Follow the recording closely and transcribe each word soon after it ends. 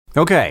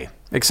Okay,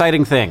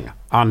 exciting thing.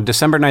 On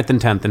December 9th and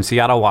 10th in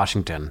Seattle,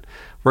 Washington,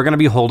 we're going to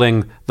be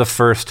holding the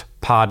first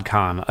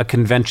PodCon, a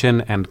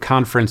convention and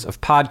conference of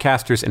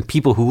podcasters and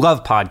people who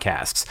love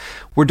podcasts.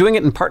 We're doing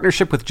it in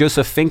partnership with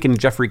Joseph Fink and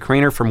Jeffrey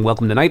Craner from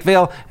Welcome to Night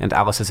Vale and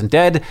Alice Isn't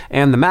Dead,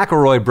 and the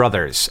McElroy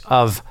brothers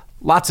of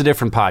lots of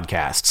different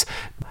podcasts.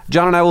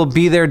 John and I will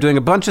be there doing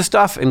a bunch of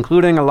stuff,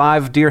 including a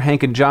live Dear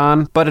Hank and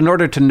John. But in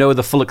order to know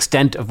the full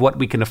extent of what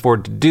we can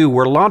afford to do,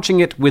 we're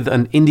launching it with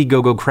an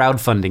Indiegogo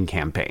crowdfunding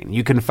campaign.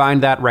 You can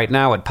find that right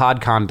now at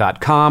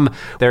podcon.com.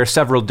 There are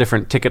several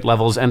different ticket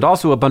levels and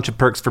also a bunch of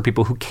perks for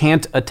people who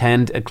can't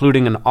attend,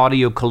 including an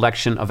audio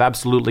collection of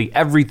absolutely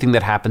everything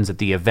that happens at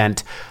the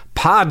event.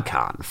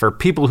 PodCon, for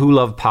people who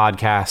love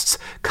podcasts,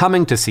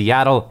 coming to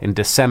Seattle in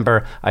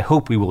December. I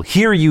hope we will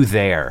hear you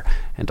there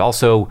and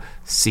also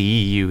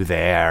see you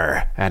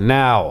there. And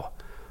now,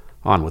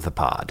 on with the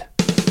pod.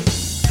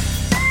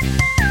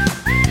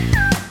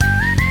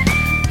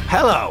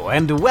 Hello,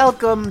 and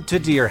welcome to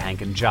Dear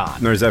Hank and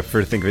John. Or is that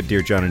for think of it,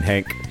 Dear John and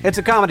Hank? It's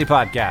a comedy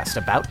podcast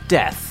about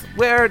death,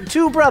 where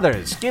two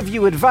brothers give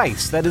you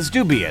advice that is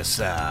dubious,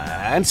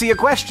 answer your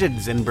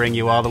questions, and bring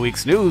you all the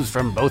week's news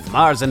from both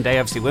Mars and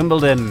AFC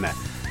Wimbledon.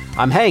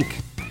 I'm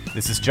Hank.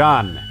 This is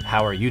John.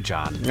 How are you,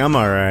 John? I'm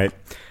all right.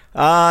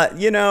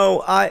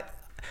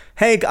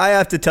 Hank, I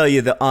have to tell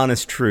you the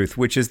honest truth,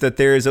 which is that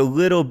there is a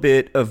little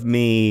bit of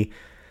me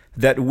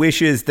that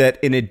wishes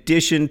that in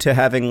addition to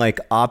having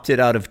opted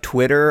out of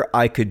Twitter,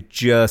 I could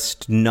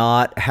just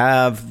not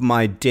have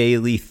my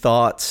daily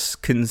thoughts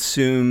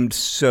consumed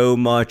so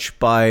much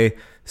by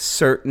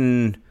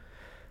certain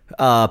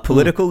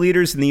political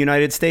leaders in the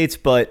United States.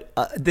 But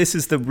this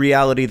is the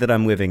reality that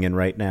I'm living in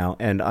right now.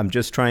 And I'm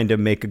just trying to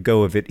make a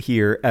go of it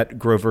here at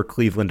Grover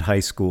Cleveland High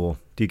School.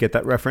 Do you get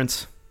that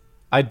reference?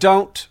 I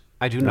don't.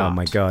 I do not. Oh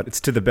my God.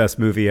 It's to the best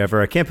movie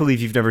ever. I can't believe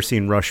you've never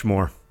seen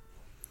Rushmore.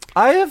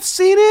 I have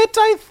seen it,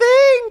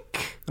 I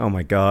think. Oh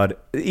my God.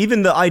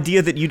 Even the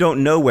idea that you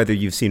don't know whether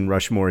you've seen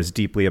Rushmore is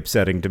deeply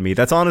upsetting to me.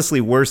 That's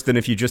honestly worse than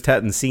if you just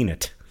hadn't seen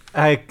it.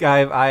 I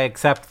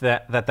accept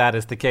that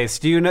is the case.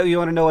 Do you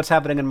want to know what's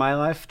happening in my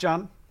life,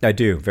 John? I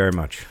do, very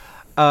much.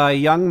 A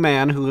young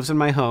man who lives in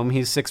my home,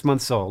 he's 6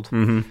 months old,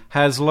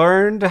 has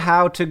learned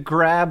how to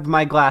grab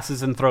my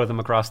glasses and throw them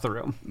across the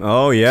room.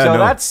 Oh, yeah. So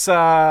that's,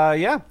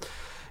 yeah.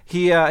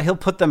 He'll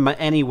put them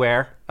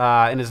anywhere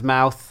in his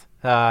mouth.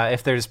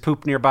 If there's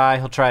poop nearby,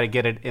 he'll try to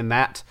get it in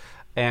that.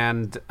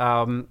 And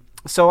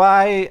so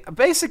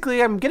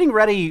I'm getting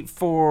ready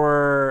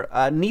for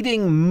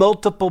needing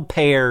multiple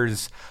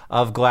pairs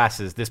of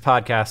glasses. This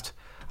podcast,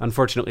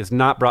 unfortunately, is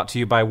not brought to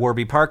you by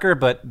Warby Parker,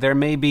 but there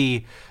may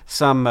be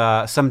some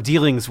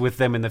dealings with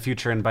them in the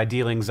future. And by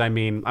dealings, I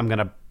mean I'm going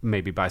to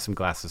maybe buy some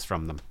glasses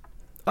from them.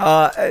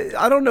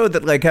 I don't know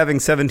that having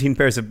 17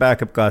 pairs of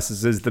backup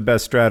glasses is the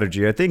best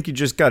strategy. I think you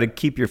just got to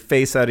keep your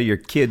face out of your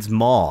kid's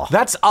maw.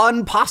 That's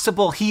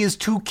impossible. He is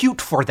too cute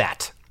for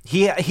that.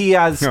 He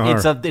has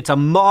it's a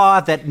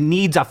maw that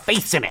needs a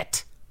face in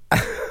it.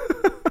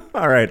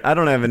 All right, I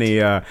don't have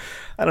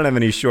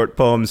any short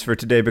poems for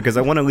today because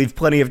I want to leave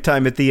plenty of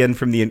time at the end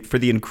for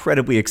the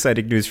incredibly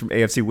exciting news from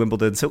AFC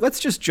Wimbledon. So let's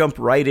just jump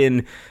right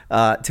in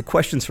to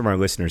questions from our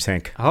listeners,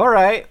 Hank. All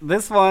right,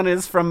 this one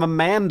is from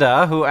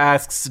Amanda, who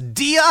asks,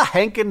 Dear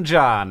Hank and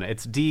John.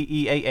 It's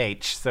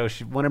D-E-A-H, so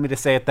she wanted me to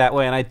say it that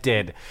way, and I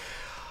did.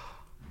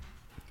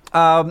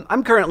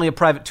 I'm currently a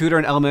private tutor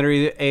in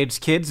elementary-aged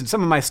kids, and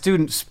some of my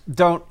students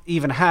don't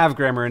even have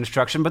grammar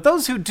instruction, but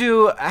those who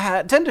do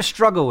tend to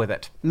struggle with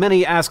it.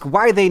 Many ask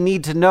why they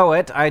need to know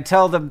it. I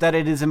tell them that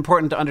it is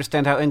important to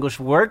understand how English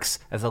works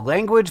as a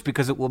language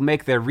because it will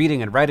make their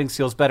reading and writing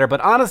skills better, but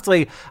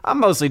honestly,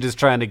 I'm mostly just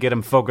trying to get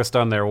them focused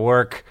on their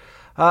work.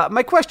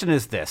 My question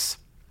is this.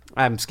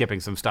 I'm skipping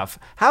some stuff.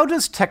 How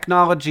does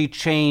technology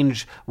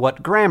change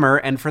what grammar,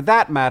 and for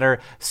that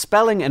matter,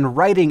 spelling and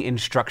writing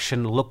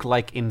instruction look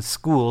like in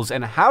schools,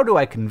 and how do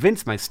I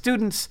convince my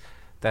students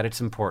that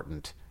it's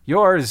important?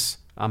 Yours,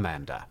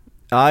 Amanda.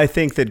 I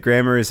think that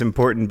grammar is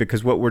important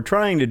because what we're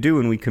trying to do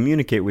when we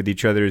communicate with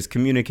each other is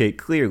communicate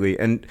clearly,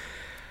 and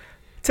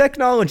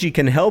technology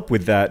can help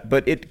with that,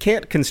 but it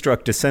can't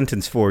construct a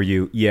sentence for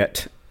you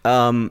yet.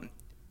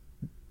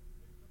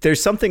 There's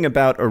something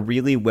about a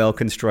really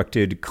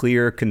well-constructed,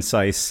 clear,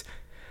 concise,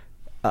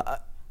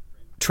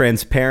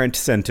 transparent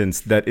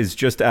sentence that is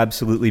just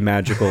absolutely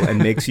magical and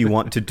makes you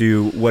want to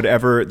do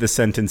whatever the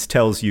sentence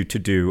tells you to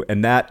do.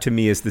 And that, to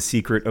me, is the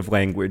secret of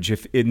language.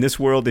 If in this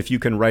world, if you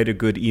can write a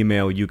good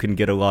email, you can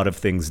get a lot of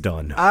things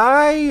done.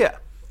 I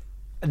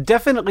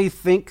definitely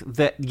think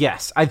that,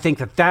 yes, I think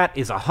that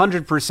is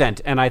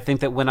 100%. And I think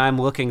that when I'm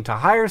looking to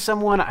hire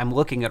someone, I'm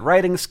looking at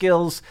writing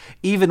skills,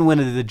 even when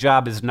the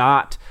job is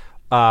not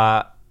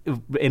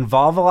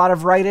involve a lot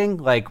of writing,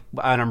 when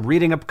I'm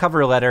reading a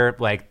cover letter,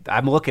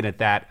 I'm looking at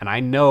that and I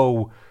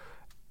know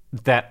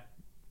that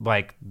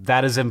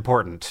that is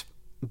important,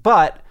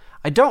 but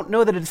I don't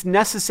know that it's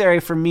necessary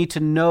for me to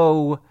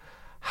know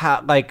how,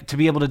 to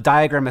be able to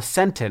diagram a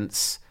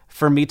sentence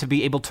for me to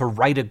be able to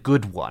write a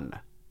good one.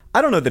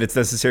 I don't know that it's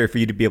necessary for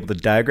you to be able to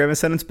diagram a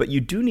sentence, but you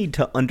do need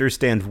to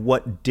understand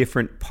what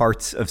different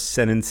parts of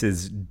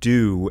sentences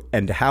do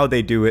and how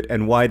they do it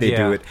and why they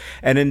do it.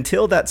 And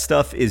until that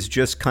stuff is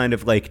just kind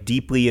of like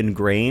deeply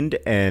ingrained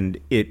and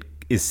it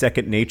is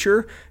second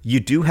nature,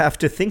 you do have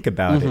to think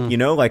about it. You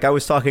know, like I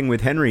was talking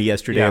with Henry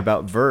yesterday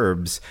about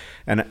verbs,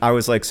 and I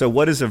was like, so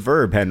what is a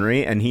verb,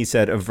 Henry? And he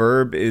said, a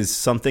verb is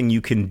something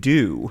you can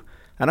do.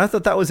 And I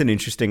thought that was an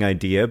interesting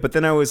idea. But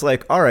then I was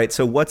like, all right,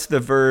 so what's the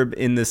verb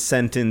in the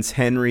sentence,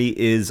 Henry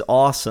is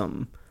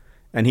awesome?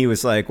 And he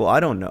was like, well, I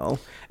don't know.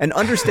 And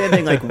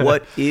understanding like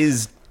what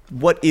is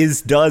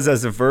does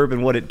as a verb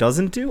and what it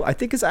doesn't do, I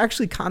think is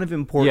actually kind of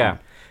important.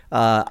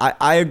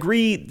 I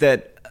agree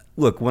that,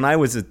 look, when I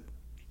was an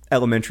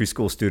elementary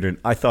school student,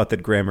 I thought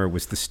that grammar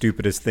was the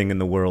stupidest thing in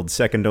the world,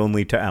 second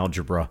only to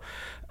algebra.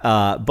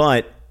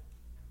 But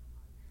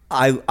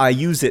I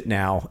use it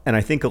now, and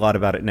I think a lot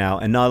about it now,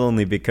 and not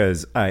only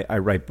because I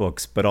write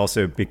books, but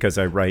also because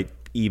I write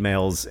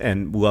emails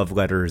and love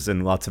letters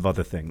and lots of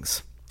other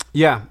things.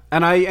 Yeah,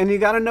 and you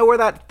got to know where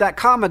that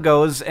comma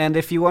goes, and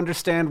if you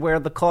understand where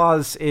the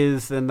clause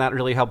is, then that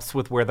really helps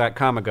with where that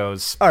comma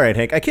goes. All right,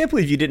 Hank, I can't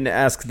believe you didn't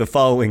ask the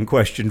following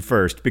question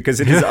first, because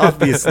it is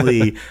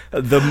obviously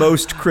the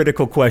most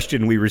critical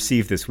question we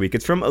received this week.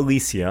 It's from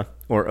Alicia,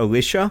 or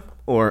Alicia,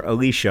 or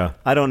Alicia.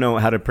 I don't know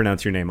how to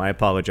pronounce your name. I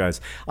apologize.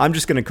 I'm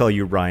just going to call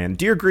you Ryan.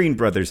 Dear Green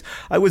Brothers,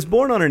 I was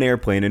born on an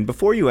airplane, and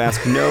before you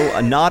ask, no,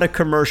 not a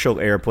commercial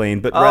airplane,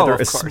 but rather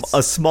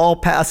a small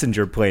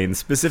passenger plane,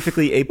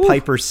 specifically a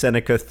Piper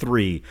Seneca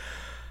 3.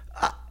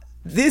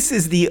 This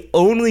is the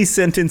only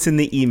sentence in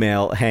the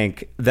email,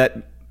 Hank,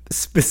 that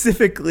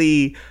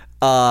specifically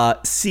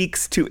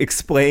seeks to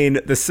explain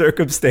the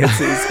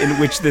circumstances in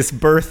which this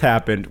birth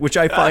happened, which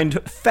I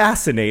find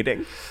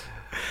fascinating.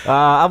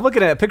 I'm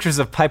looking at pictures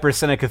of Piper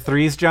Seneca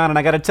 3s, John, and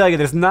I got to tell you,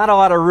 there's not a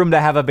lot of room to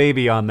have a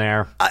baby on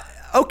there.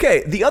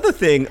 Okay, the other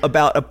thing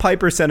about a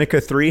Piper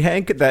Seneca 3,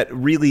 Hank, that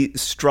really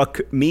struck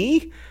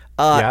me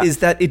is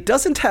that it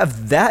doesn't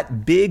have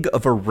that big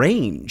of a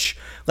range.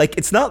 Like,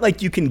 it's not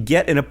like you can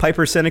get in a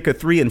Piper Seneca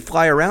 3 and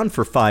fly around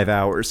for 5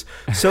 hours.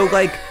 So,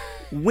 like,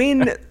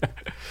 when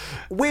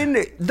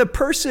the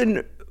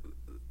person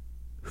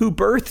who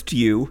birthed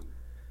you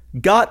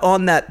got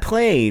on that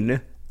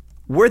plane,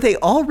 were they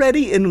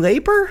already in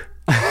labor?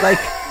 Like,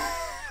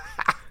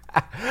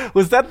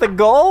 was that the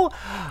goal?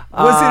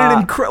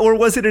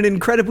 Was it an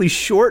incredibly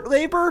short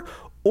labor?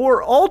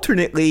 Or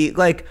alternately,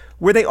 like,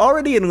 were they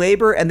already in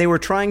labor and they were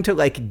trying to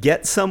like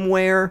get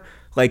somewhere,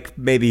 like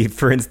maybe,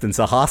 for instance,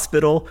 a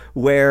hospital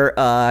where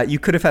you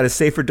could have had a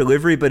safer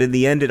delivery, but in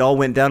the end, it all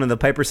went down in the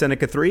Piper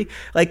Seneca 3?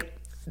 Like,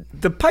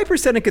 the Piper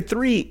Seneca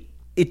 3,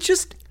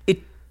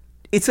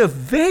 it's a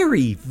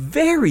very,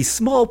 very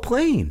small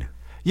plane.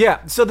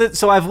 Yeah,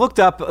 so I've looked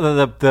up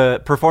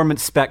the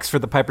performance specs for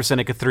the Piper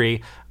Seneca 3.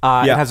 It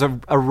has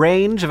a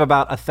range of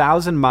about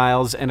 1,000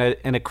 miles and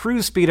a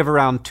cruise speed of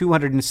around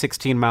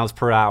 216 miles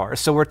per hour.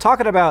 So we're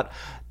talking about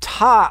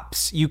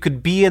tops. You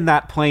could be in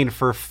that plane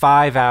for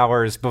 5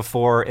 hours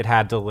before it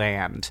had to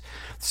land.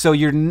 So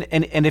you're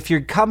if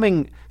you're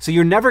coming, so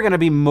you're never going to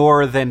be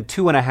more than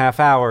 2.5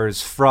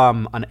 hours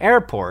from an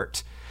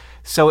airport.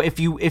 So if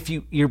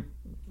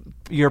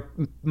your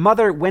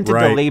mother went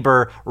into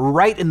labor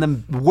right in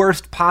the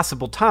worst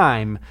possible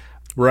time,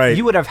 right,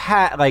 you would have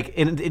had like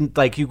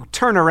like you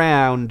turn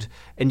around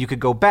and you could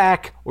go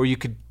back, or you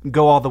could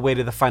go all the way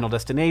to the final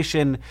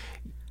destination.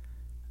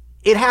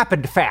 It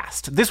happened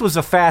fast. This was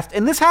a fast,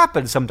 and this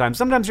happens sometimes.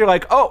 Sometimes you're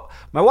like, oh,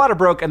 my water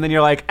broke, and then you're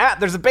like,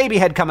 there's a baby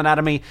head coming out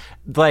of me.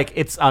 Like,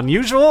 it's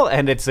unusual,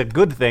 and it's a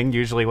good thing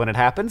usually when it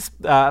happens.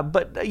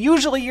 But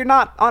usually you're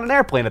not on an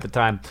airplane at the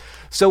time.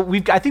 So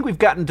I think we've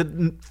gotten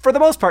to, for the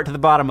most part, to the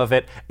bottom of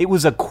it. It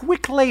was a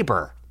quick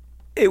labor.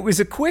 It was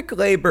a quick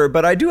labor,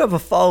 but I do have a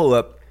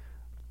follow-up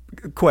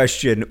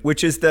question,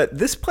 which is that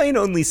this plane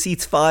only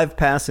seats 5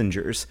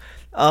 passengers.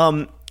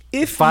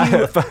 If but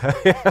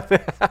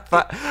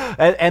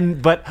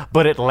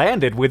it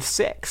landed with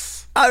 6.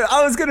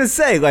 I was gonna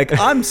say, like,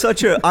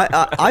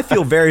 I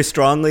feel very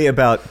strongly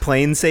about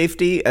plane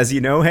safety, as you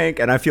know, Hank,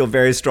 and I feel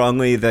very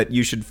strongly that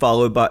you should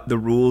follow the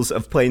rules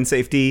of plane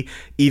safety,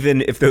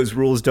 even if those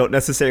rules don't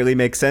necessarily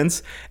make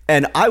sense.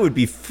 And I would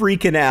be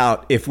freaking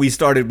out if we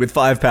started with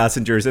 5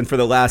 passengers and for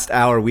the last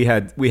hour we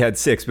had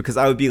 6, because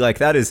I would be like,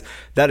 that is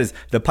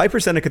the Piper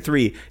Seneca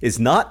 3 is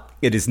not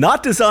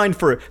designed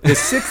for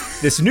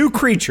this new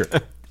creature.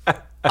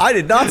 I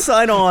did not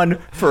sign on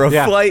for a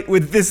flight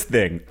with this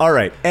thing. All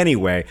right.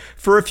 Anyway,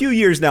 for a few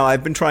years now,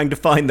 I've been trying to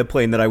find the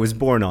plane that I was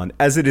born on,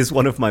 as it is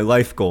one of my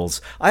life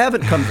goals. I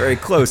haven't come very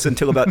close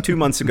until about 2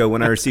 months ago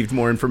when I received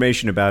more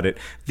information about it.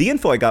 The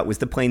info I got was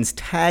the plane's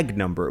tag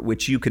number,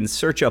 which you can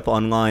search up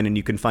online and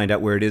you can find out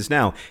where it is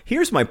now.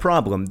 Here's my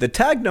problem. The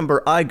tag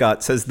number I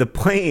got says the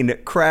plane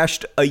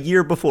crashed a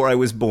year before I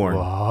was born.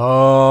 Oh,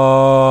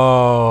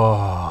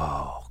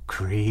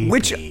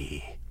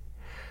 creepy.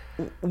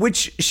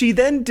 Which she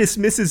then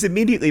dismisses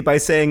immediately by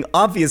saying,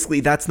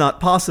 obviously that's not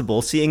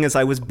possible, seeing as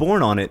I was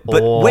born on it.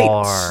 But wait,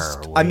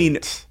 I mean,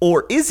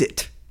 or is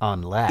it?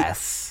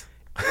 Unless.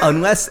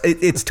 Unless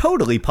it's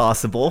totally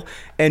possible,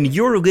 and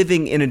you're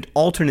living in an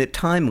alternate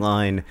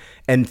timeline,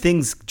 and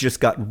things just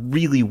got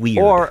really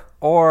weird.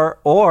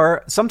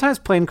 Or sometimes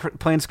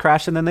planes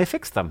crash and then they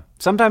fix them.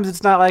 Sometimes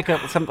it's not like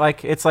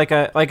it's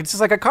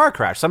just like a car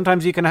crash.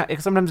 Sometimes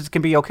sometimes it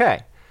can be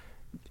okay.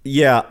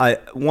 Yeah,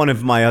 one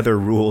of my other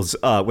rules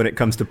when it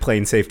comes to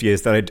plane safety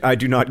is that I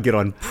do not get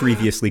on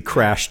previously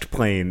crashed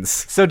planes.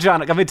 So, John,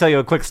 let me tell you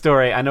a quick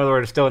story. I know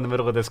we're still in the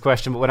middle of this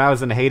question, but when I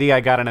was in Haiti,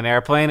 I got in an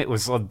airplane. It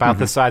was about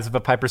the size of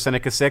a Piper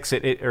Seneca 6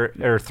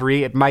 or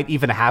 3. It might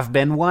even have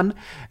been one,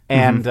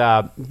 and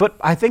but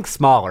I think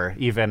smaller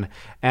even.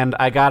 And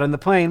I got in the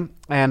plane,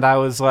 and I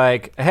was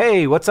like,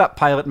 "Hey, what's up,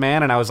 pilot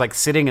man?" And I was like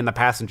sitting in the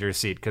passenger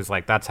seat because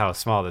like that's how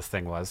small this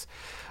thing was.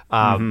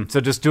 So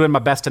just doing my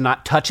best to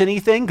not touch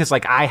anything because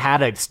like I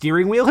had a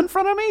steering wheel in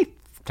front of me.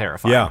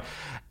 Terrifying. Yeah.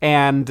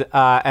 And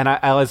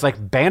I was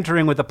like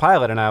bantering with the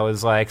pilot, and I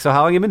was like, "So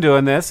how long you been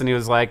doing this?" And he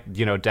was like,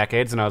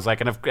 "Decades." And I was like,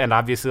 and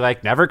obviously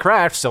like never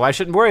crashed, so I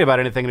shouldn't worry about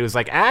anything. And he was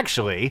like,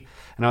 "Actually,"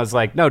 and I was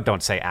like, "No,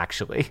 don't say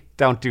actually.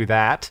 Don't do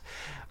that."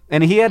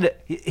 And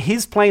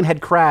his plane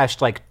had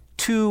crashed like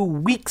 2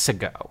 weeks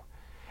ago,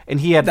 and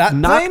he had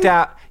knocked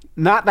out.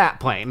 Not that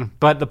plane,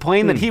 but the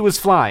plane that he was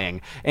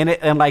flying, and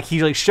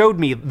he like showed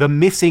me the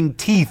missing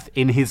teeth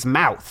in his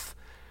mouth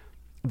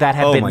that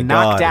had been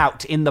knocked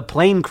out in the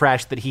plane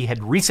crash that he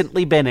had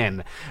recently been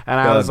in. And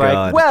I was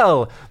like,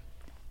 "Well,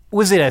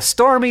 was it a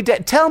stormy day?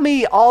 Tell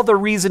me all the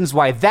reasons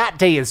why that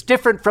day is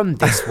different from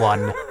this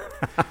one."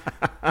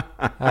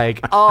 Like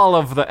all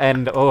of the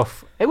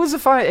it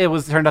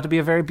was turned out to be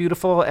a very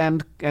beautiful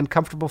and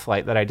comfortable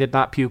flight that I did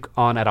not puke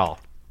on at all.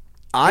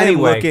 I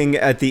am looking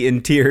at the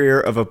interior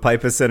of a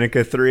Piper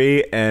Seneca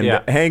 3,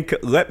 and Hank,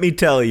 let me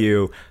tell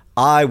you,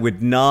 I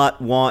would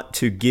not want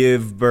to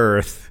give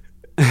birth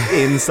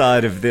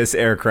inside of this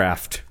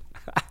aircraft.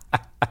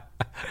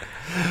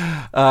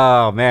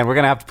 Oh, man, we're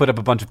going to have to put up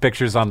a bunch of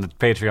pictures on the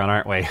Patreon,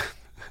 aren't we?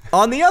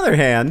 On the other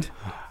hand,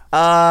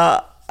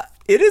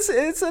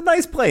 it's a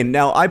nice plane.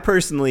 Now, I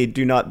personally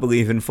do not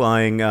believe in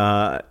flying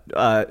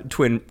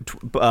twin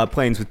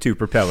planes with two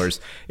propellers.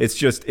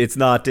 It's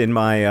not in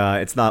my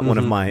it's not one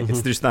of my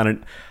it's just not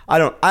an I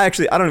don't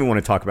even want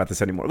to talk about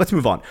this anymore. Let's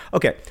move on.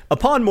 Okay.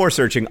 Upon more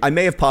searching, I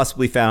may have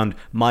possibly found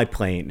my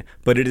plane,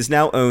 but it is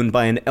now owned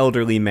by an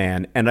elderly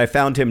man, and I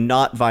found him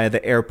not via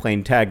the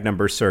airplane tag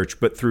number search,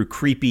 but through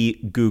creepy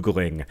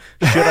Googling.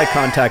 Should I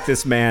contact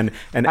this man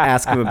and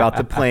ask him about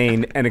the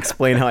plane and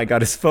explain how I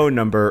got his phone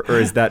number, or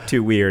is that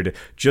too weird?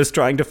 Just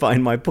trying to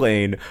find my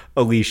plane,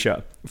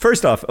 Alicia.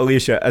 First off,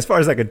 Alicia, as far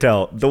as I can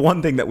tell, the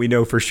one thing that we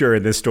know for sure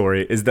in this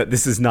story is that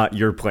this is not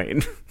your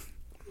plane.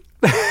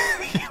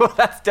 Well,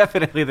 that's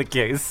definitely the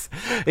case.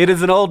 It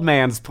is an old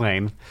man's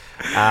plane.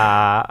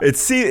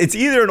 It's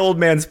either an old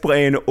man's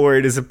plane or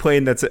it is a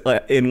plane that's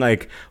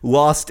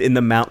lost in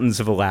the mountains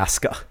of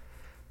Alaska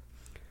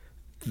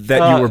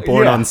that you were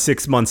born on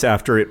 6 months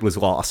after it was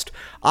lost.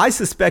 I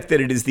suspect that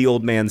it is the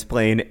old man's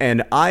plane,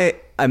 and I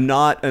am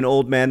not an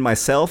old man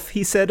myself,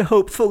 he said,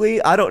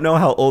 hopefully. I don't know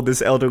how old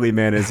this elderly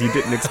man is. You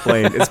didn't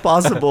explain. It's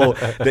possible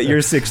that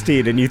you're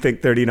 16 and you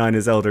think 39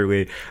 is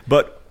elderly,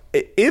 but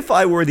if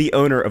I were the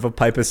owner of a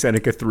Piper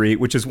Seneca 3,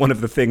 which is one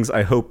of the things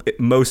I hope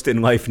most in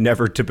life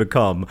never to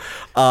become,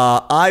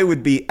 I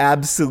would be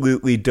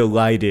absolutely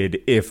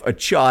delighted if a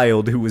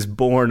child who was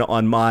born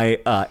on my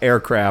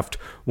aircraft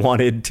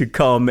wanted to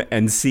come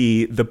and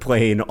see the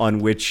plane on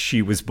which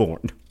she was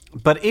born.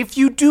 But if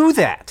you do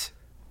that,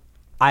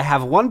 I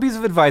have one piece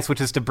of advice,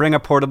 which is to bring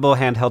a portable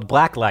handheld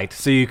blacklight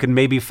so you can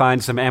maybe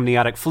find some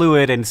amniotic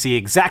fluid and see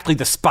exactly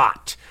the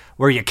spot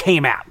where you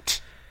came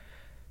out.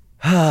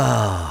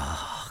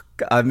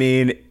 I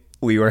mean,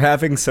 we were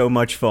having so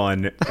much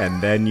fun,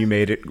 and then you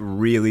made it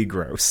really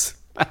gross.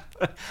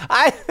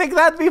 I think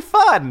that'd be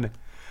fun.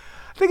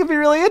 I think it'd be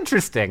really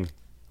interesting.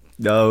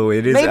 No,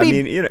 it is.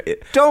 Maybe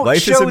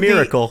life is a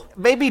miracle.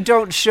 Maybe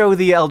don't show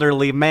the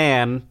elderly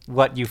man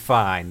what you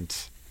find.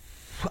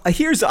 I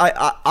think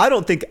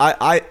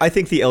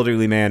the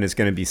elderly man is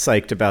going to be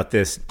psyched about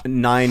this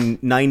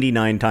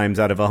 99 times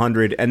out of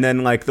 100, and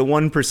then like the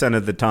 1%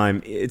 of the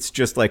time it's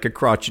just like a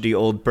crotchety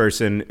old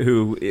person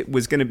who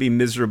was going to be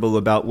miserable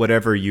about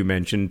whatever you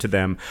mentioned to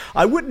them.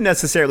 I wouldn't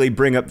necessarily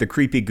bring up the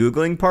creepy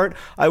Googling part.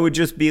 I would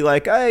just be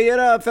like, hey,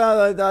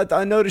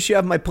 I noticed you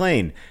have my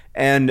plane.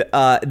 And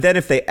then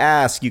if they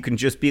ask, you can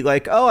just be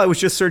like, oh, I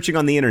was just searching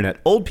on the internet.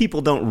 Old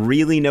people don't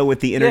really know what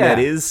the internet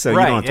is, so you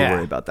don't have to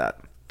worry about that.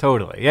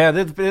 Totally. Yeah,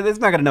 it's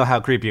not going to know how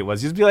creepy it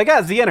was. You just be like,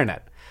 it's the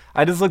internet.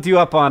 I just looked you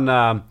up on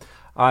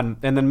and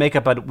then make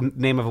up a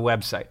name of a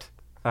website,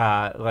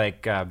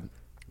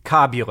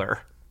 Cobular.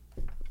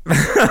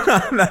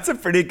 That's a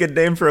pretty good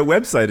name for a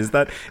website.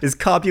 Is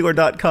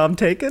cobular.com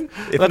taken?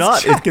 If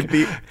not, it could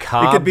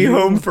be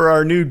home for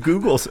our new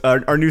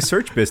our new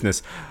search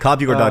business.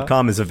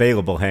 Cobular.com is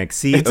available, Hank.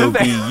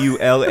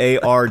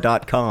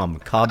 COBULAR.com.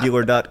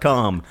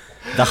 Cobular.com.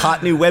 The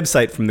hot new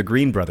website from the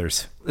Green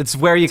Brothers. It's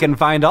where you can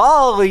find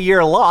all of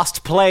your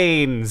lost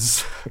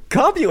planes.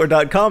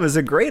 Cobular.com is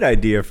a great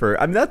idea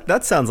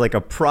that sounds like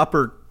a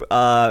proper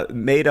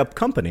made up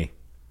company.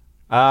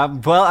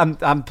 Well,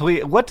 I'm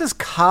pleased. What does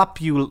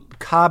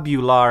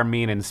copular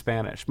mean in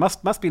Spanish?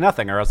 Must be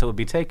nothing, or else it would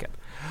be taken.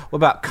 What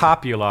about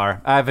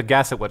copular? I have a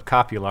guess at what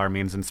copular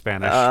means in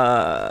Spanish.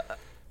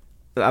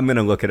 I'm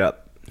gonna look it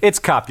up. It's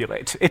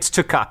copulate. It's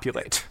to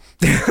copulate.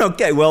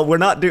 Okay, well, we're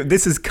not doing.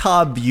 This is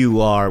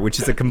cobular, which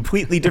is a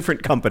completely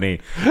different company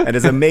and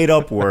is a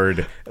made-up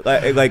word,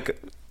 like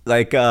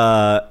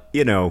Uber.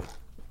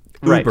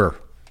 Right.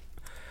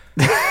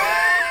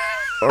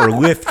 Or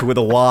Lyft with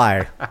a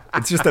Y.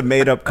 It's just a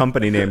made-up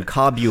company name,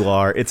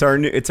 Cobular.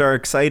 It's our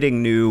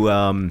exciting new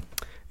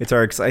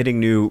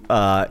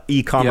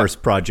e-commerce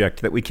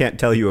project that we can't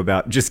tell you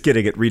about. Just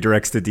kidding. It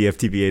redirects to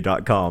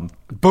dftba.com.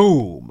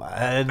 Boom.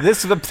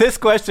 This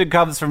question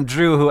comes from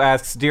Drew, who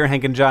asks, "Dear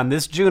Hank and John,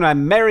 this June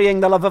I'm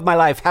marrying the love of my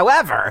life.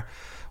 However,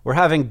 we're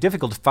having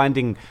difficulty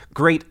finding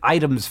great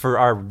items for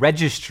our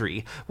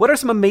registry. What are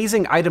some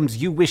amazing items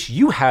you wish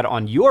you had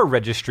on your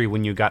registry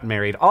when you got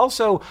married?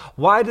 Also,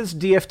 why does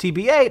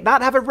DFTBA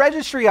not have a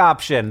registry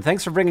option?"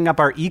 Thanks for bringing up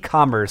our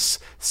e-commerce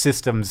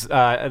systems.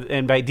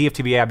 And by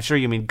DFTBA, I'm sure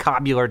you mean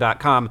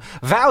cobular.com.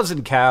 Vows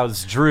and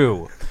cows,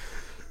 Drew.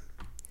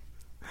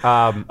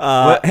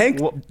 Hank,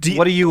 what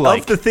do you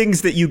like? Of the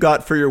things that you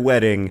got for your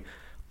wedding,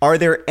 are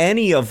there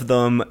any of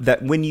them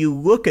that when you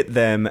look at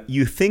them,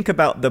 you think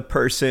about the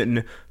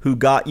person who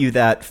got you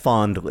that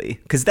fondly?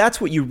 Because that's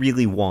what you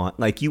really want.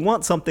 Like, you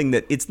want something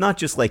that it's not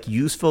just like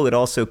useful, it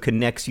also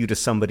connects you to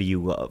somebody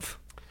you love.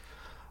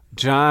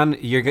 John,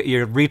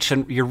 you're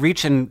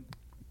reaching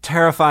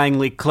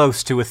terrifyingly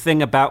close to a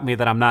thing about me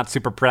that I'm not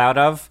super proud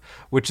of,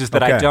 which is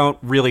that I don't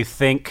really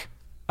think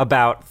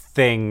about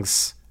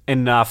things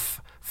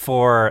enough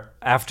for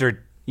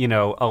after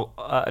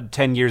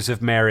 10 years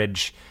of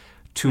marriage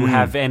to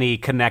have any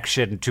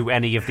connection to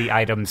any of the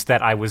items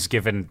that I was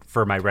given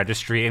for my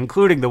registry,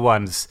 including the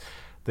ones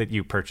that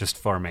you purchased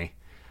for me.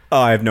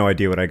 Oh, I have no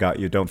idea what I got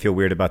you. Don't feel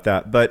weird about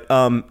that. But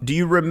do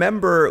you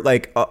remember,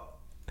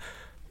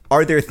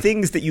 are there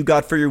things that you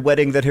got for your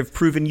wedding that have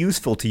proven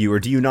useful to you, or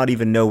do you not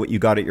even know what you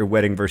got at your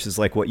wedding versus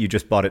like what you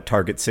just bought at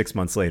Target 6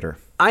 months later?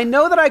 I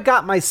know that I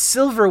got my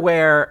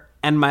silverware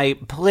and my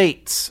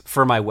plates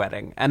for my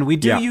wedding. And we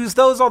do use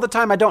those all the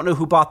time. I don't know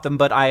who bought them,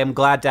 but I am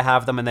glad to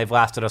have them, and they've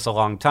lasted us a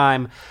long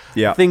time.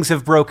 Yeah. Things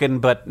have broken,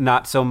 but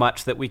not so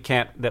much that we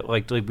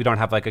don't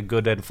have like a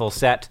good and full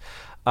set.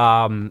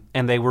 And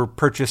they were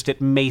purchased at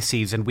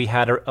Macy's, and we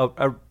had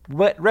a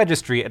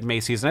registry at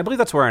Macy's, and I believe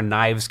that's where our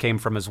knives came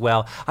from as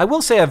well. I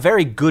will say a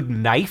very good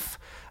knife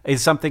is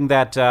something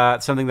that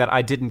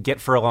I didn't get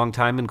for a long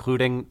time,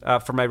 including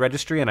for my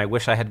registry, and I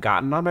wish I had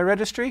gotten on my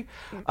registry.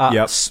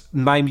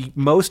 My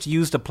most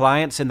used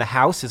appliance in the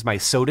house is my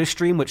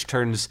SodaStream, which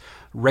turns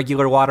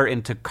regular water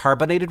into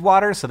carbonated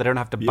water, so that I don't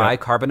have to buy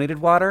carbonated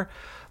water.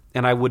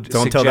 And I would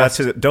don't tell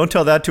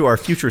that to our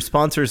future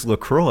sponsors,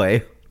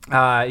 LaCroix.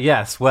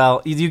 Yes,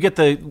 well, you get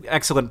the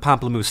excellent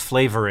pamplemousse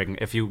flavoring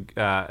if you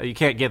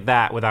can't get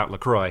that without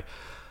LaCroix.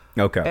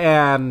 Okay.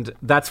 And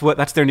that's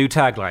their new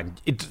tagline.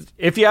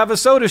 If you have a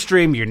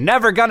SodaStream, you're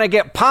never going to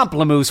get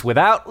pamplemousse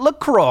without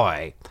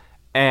LaCroix.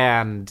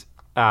 And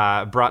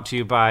brought to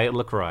you by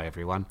LaCroix,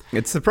 everyone.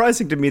 It's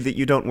surprising to me that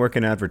you don't work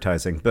in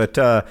advertising. But,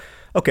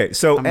 okay,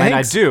 so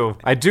I do.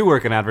 I do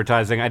work in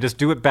advertising. I just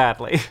do it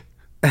badly.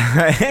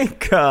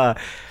 Hank, I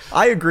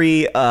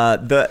agree.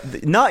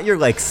 Not your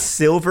like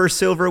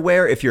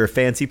silverware. If you're a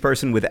fancy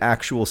person with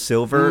actual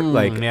silver,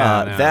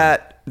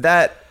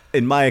 that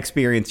in my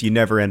experience, you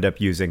never end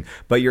up using.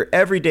 But your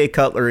everyday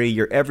cutlery,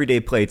 your everyday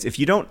plates, if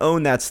you don't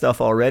own that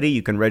stuff already,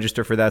 you can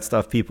register for that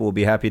stuff. People will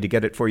be happy to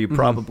get it for you,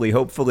 probably,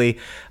 hopefully.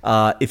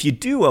 If you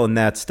do own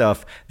that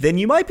stuff, then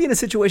you might be in a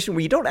situation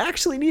where you don't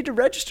actually need to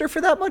register for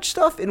that much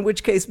stuff, in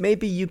which case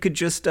maybe you could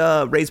just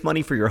raise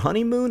money for your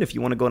honeymoon if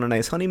you want to go on a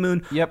nice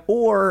honeymoon. Yep.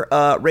 Or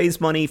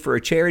raise money for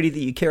a charity that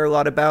you care a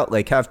lot about,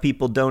 like have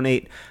people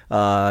donate,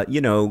 like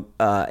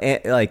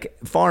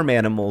farm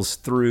animals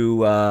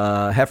through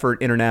Heifer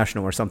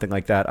International or something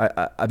like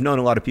that. I've known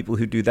a lot of people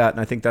who do that, and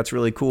I think that's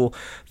really cool.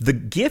 The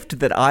gift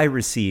that I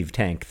received,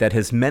 Hank, that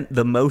has meant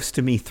the most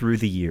to me through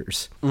the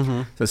years.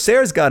 So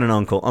Sarah's got an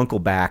Uncle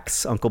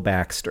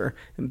Baxter.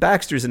 And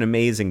Baxter's an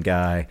amazing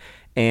guy.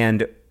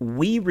 And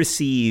we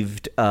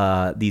received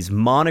these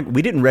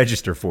we didn't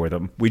register for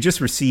them. We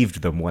just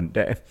received them one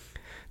day.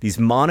 These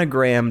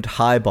monogrammed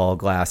highball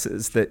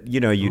glasses that,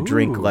 you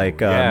drink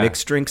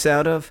mixed drinks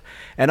out of.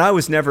 And I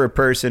was never a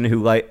person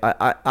who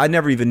I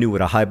never even knew what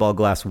a highball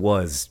glass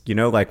was.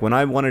 Like when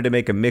I wanted to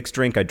make a mixed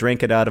drink, I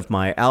drank it out of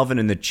my Alvin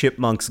and the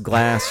Chipmunks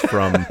glass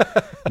from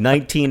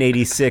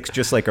 1986,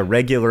 just like a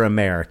regular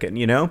American,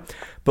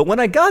 But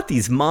when I got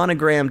these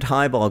monogrammed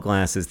highball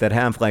glasses that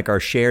have like our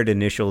shared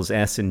initials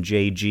S and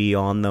JG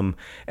on them.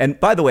 And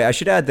by the way, I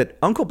should add that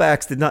Uncle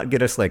Bax did not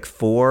get us like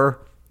 4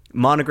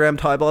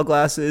 monogrammed highball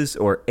glasses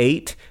or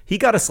 8. He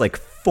got us like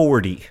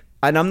 40,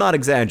 and I'm not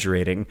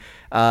exaggerating.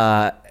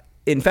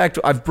 In fact,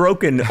 I've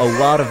broken a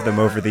lot of them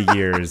over the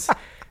years.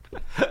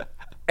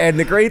 And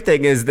the great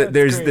thing is that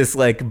there's this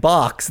like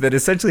box that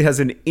essentially has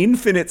an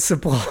infinite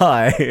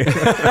supply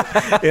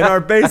in our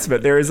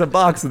basement. There is a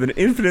box with an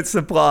infinite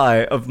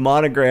supply of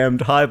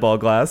monogrammed highball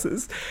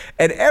glasses.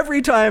 And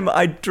every time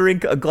I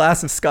drink a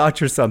glass of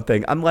scotch or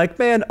something, I'm like,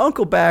 man,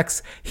 Uncle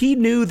Bax, he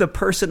knew the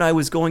person I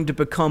was going to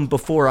become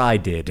before I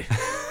did.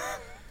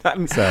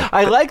 So.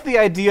 I like the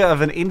idea of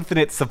an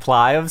infinite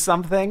supply of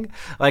something,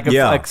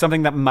 like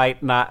something that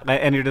might not,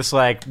 and you're just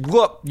like,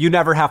 look, you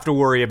never have to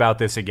worry about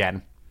this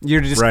again.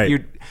 You're just right.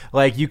 You're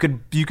like you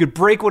could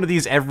break one of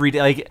these every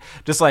day,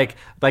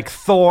 like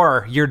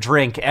Thor your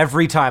drink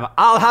every time.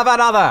 I'll have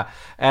another,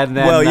 and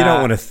then you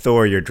don't want to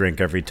Thor your drink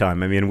every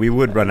time. I mean, we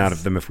would run out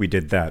of them if we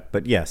did that.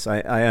 But yes,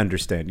 I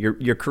understand.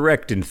 You're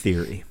correct in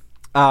theory.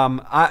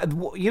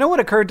 You know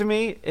what occurred to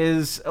me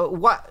is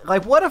what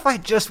if I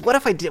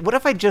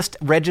just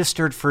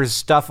registered for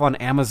stuff on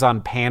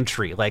Amazon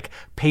Pantry, like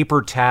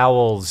paper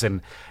towels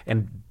and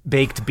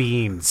baked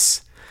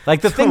beans.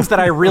 Like the things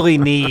that I really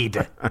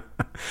need.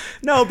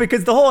 No,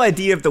 because the whole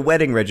idea of the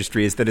wedding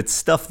registry is that it's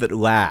stuff that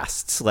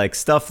lasts, like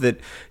stuff that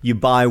you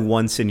buy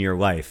once in your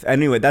life.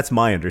 Anyway, that's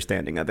my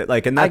understanding of it.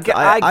 Like, and that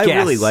I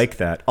really like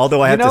that.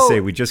 Although I have to say,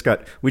 we just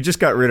got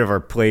rid of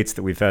our plates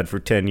that we've had for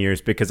 10 years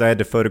because I had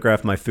to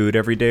photograph my food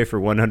every day for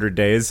 100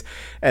 days,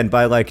 and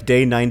by like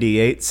day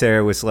 98,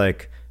 Sarah was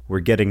like,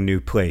 "We're getting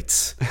new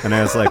plates," and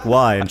I was like,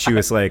 "Why?" And she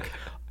was like,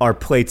 "Our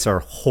plates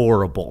are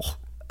horrible."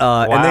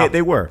 Wow. And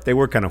they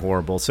were kind of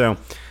horrible. So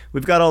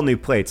we've got all new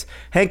plates.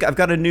 Hank, I've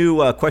got a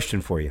new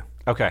question for you.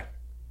 Okay.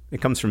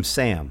 It comes from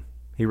Sam.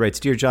 He writes,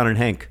 Dear John and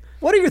Hank,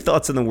 what are your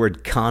thoughts on the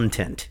word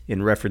content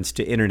in reference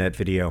to internet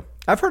video?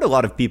 I've heard a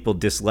lot of people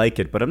dislike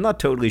it, but I'm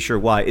not totally sure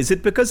why. Is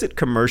it because it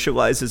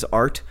commercializes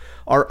art?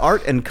 Are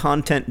art and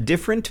content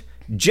different?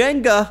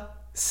 Jenga!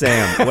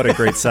 Sam, what a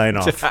great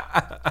sign-off.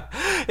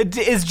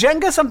 Is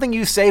Jenga something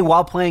you say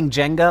while playing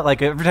Jenga?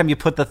 Like every time you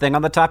put the thing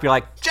on the top, you're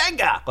like,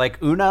 Jenga! Like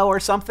Uno or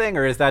something?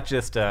 Or is that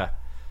just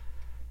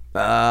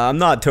I'm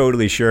not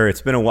totally sure.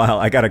 It's been a while.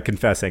 I gotta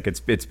confess, Hank,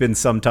 it's been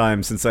some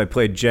time since I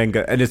played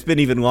Jenga, and it's been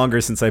even longer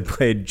since I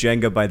played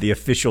Jenga by the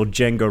official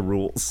Jenga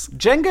rules.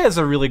 Jenga is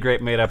a really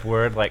great made-up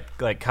word, like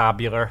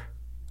cobular.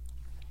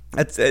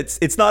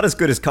 It's not as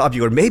good as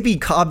cobular. Maybe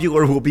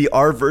cobular will be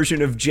our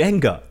version of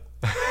Jenga.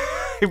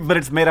 But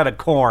it's made out of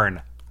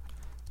corn.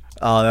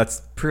 Oh,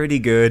 that's pretty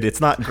good. It's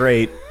not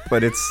great,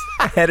 but it's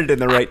headed in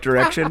the right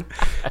direction.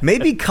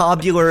 Maybe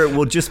cobular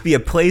will just be a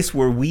place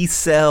where we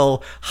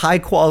sell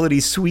high-quality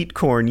sweet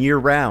corn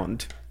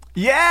year-round.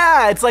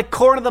 Yeah, it's like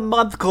Corn of the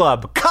Month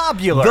Club.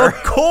 Cobular. The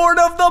Corn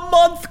of the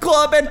Month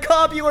Club at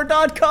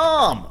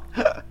cobular.com.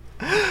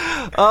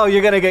 Oh,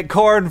 you're going to get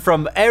corn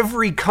from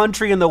every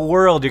country in the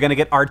world. You're going to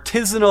get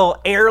artisanal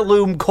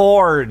heirloom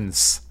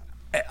corns.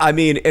 I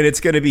mean, and it's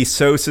going to be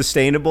so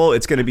sustainable.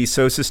 It's going to be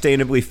so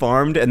sustainably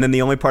farmed. And then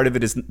the only part of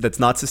it that's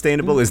not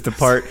sustainable is the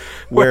part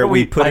where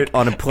we put it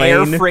on a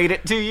plane. Air freight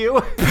it to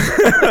you.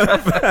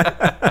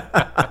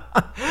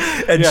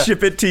 And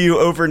ship it to you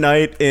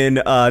overnight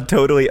in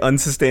totally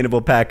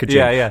unsustainable packaging.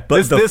 Yeah.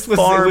 But the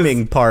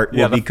farming part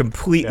will be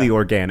completely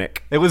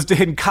organic. It was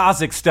in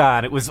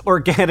Kazakhstan. It was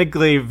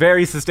organically,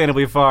 very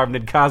sustainably farmed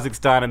in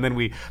Kazakhstan. And then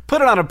we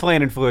put it on a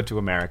plane and flew it to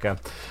America.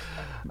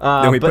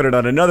 Then we put it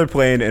on another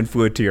plane and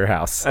flew it to your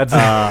house.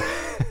 Oh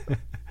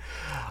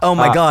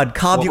my God,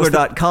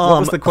 cobular.com, what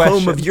was the question?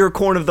 Home of your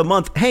corn of the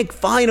month. Hank,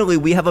 finally,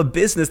 we have a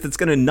business that's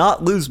going to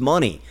not lose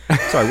money.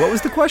 Sorry, what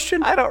was the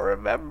question? I don't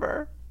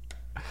remember.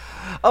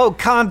 Oh,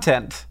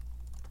 content.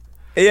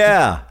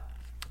 Yeah.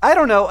 I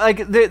don't know.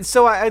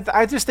 So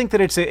I just think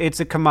that it's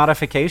a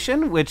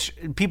commodification, which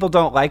people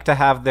don't like to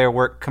have their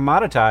work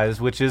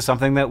commoditized, which is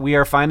something that we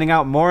are finding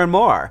out more and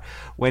more.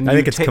 I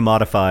think it's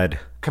commodified.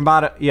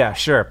 Yeah,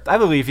 sure. I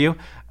believe you.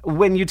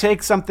 When you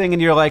take something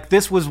and you're like,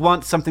 this was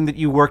once something that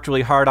you worked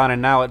really hard on, and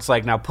now it's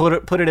like, now put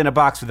it in a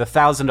box with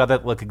 1,000 other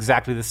that look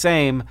exactly the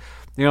same.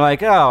 You're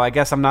like, oh, I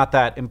guess I'm not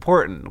that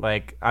important.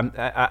 Like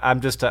I'm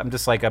just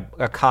like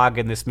a cog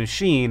in this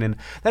machine, and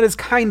that is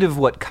kind of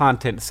what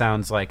content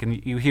sounds like.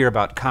 And you hear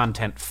about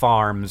content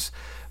farms,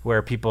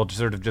 where people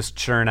sort of just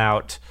churn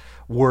out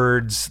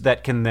words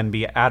that can then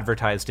be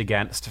advertised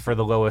against for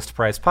the lowest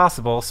price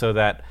possible, so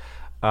that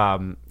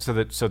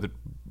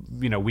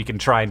we can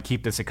try and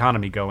keep this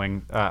economy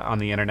going on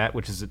the internet,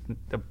 which is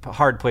a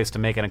hard place to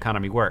make an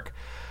economy work.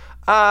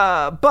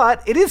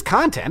 But it is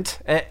content.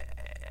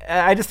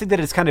 I just think that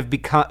it's kind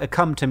of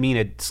come to mean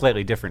a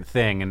slightly different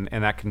thing,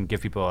 and that can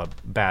give people a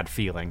bad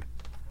feeling.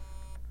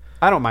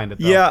 I don't mind it,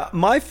 though. Yeah,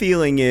 my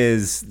feeling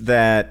is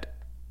that,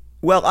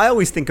 well, I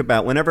always think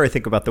about, whenever I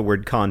think about the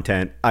word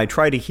content, I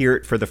try to hear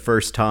it for the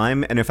first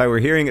time, and if I were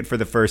hearing it for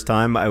the first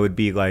time, I would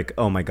be like,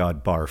 oh my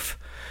God, barf.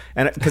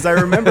 And because I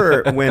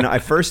remember when I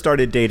first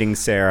started dating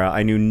Sarah,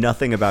 I knew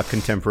nothing about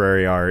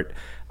contemporary art.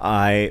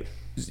 I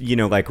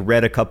like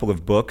read a couple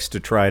of books to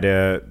try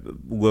to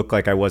look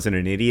like I wasn't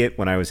an idiot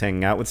when I was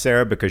hanging out with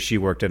Sarah, because she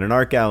worked at an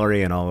art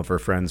gallery and a lot of her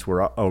friends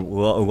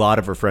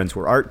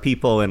were art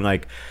people. And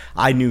like,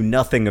 I knew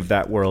nothing of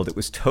that world. It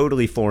was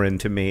totally foreign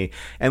to me.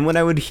 And when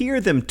I would hear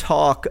them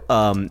talk,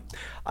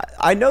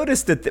 I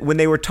noticed that when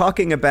they were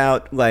talking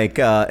about like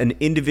an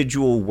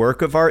individual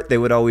work of art, they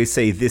would always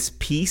say this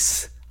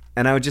piece.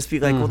 And I would just be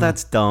like, well,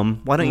 that's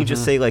dumb. Why don't you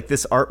just say like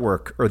this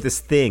artwork or this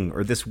thing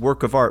or this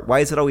work of art?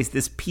 Why is it always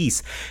this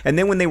piece? And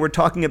then when they were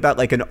talking about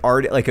like an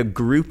art, like a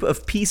group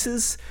of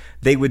pieces,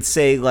 they would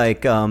say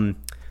like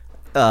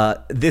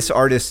this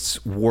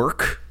artist's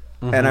work.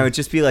 And I would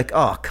just be like,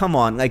 oh, come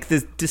on. Like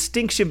the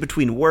distinction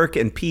between work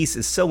and piece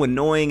is so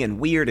annoying and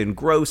weird and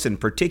gross and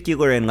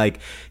particular. And like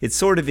it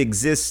sort of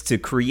exists to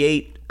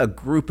create a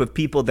group of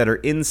people that are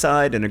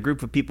inside and a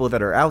group of people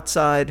that are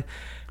outside.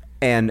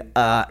 And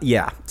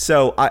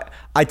so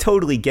I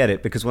totally get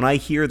it, because when I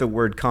hear the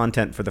word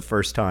content for the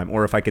first time,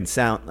 or if I can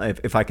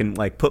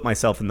like put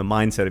myself in the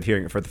mindset of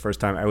hearing it for the first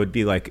time, I would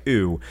be like,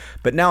 ooh.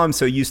 But now I'm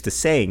so used to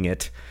saying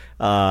it,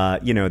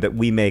 that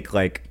we make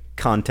like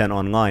content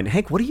online.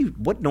 Hank, what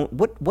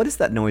is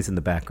that noise in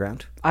the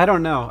background? I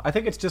don't know. I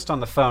think it's just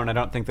on the phone. I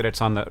don't think that it's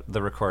on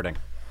the recording.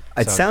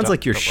 It sounds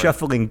like you're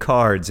shuffling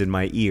cards in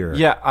my ear.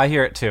 Yeah, I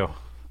hear it too.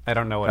 I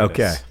don't know what it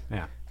is.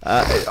 Okay.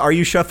 Yeah. Are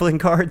you shuffling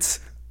cards?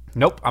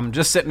 Nope, I'm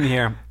just sitting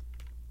here.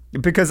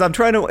 Because I'm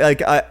trying to,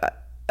 like,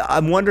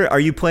 I'm wondering, are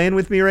you playing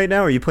with me right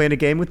now? Are you playing a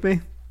game with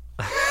me?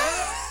 Do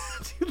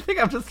you think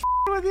I'm just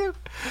with you?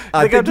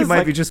 I think you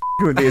might be just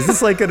with me. Is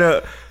this like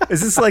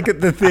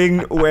the thing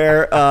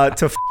where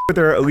to with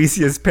her,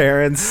 Alicia's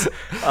parents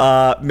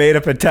made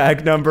up a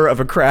tag number of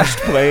a crashed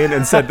plane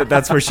and said that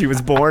that's where she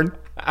was born?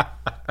 I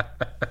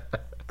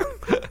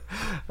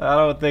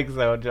don't think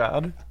so,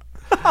 John.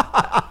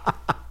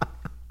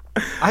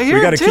 I hear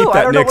we got to keep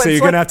that, Nick. So you're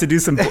gonna have to do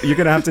some. You're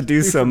gonna have to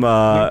do some.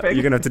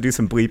 You're gonna have to do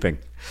some bleeping.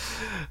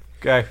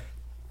 Okay.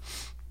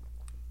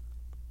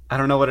 I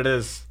don't know what it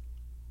is.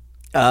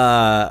 You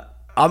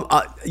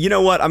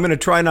know what? I'm gonna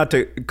try not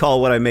to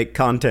call what I make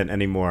content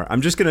anymore.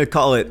 I'm just gonna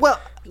call it. Well,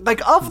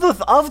 like of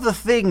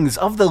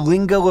the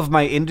lingo of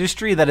my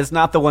industry, that is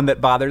not the one that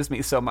bothers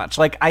me so much.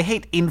 Like I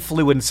hate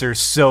influencers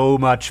so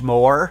much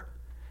more.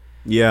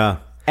 Yeah.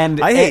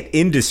 And I hate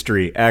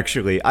industry,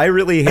 actually. I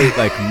really hate,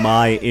 like,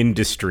 my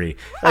industry.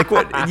 Like,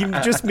 what? You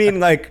just mean,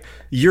 like,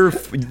 you're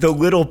the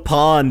little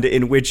pond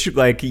in which,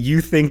 like, you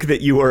think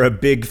that you are a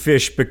big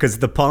fish because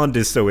the pond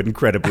is so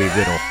incredibly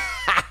little.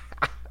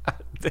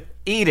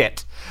 Eat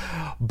it,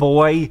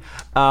 boy.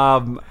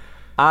 I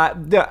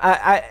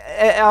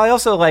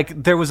also,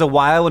 like, there was a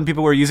while when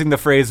people were using the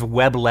phrase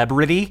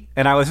web-lebrity,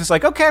 and I was just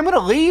like, okay, I'm going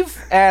to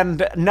leave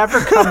and never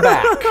come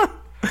back.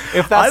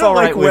 If that's all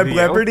right with you. I don't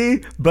like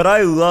web-lebrity, but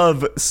I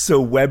love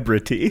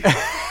celebrity.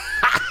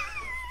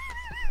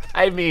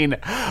 I mean,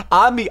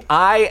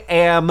 I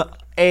am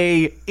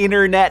a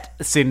internet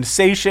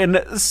sensation,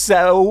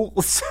 so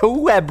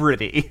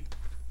celebrity.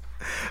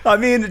 I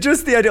mean,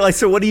 just the idea, like,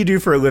 so what do you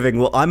do for a living?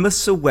 Well, I'm a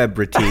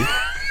celebrity.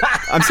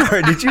 I'm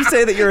sorry, did you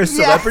say that you're a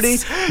celebrity?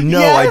 Yes. No,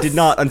 yes. I did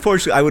not.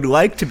 Unfortunately, I would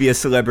like to be a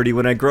celebrity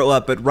when I grow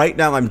up, but right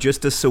now I'm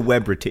just a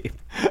celebrity.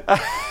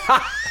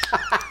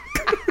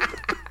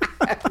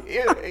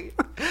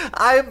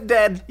 I'm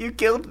dead. You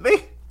killed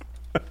me.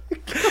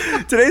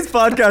 Today's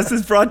podcast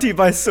is brought to you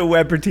by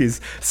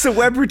celebrities.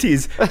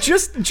 Celebrities,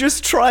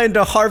 just trying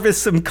to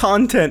harvest some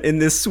content in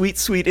this sweet,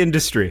 sweet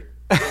industry.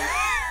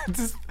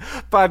 This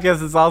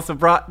podcast is also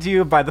brought to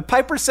you by the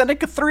Piper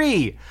Seneca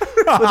 3.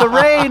 With a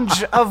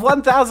range of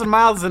 1,000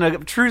 miles and a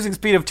cruising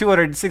speed of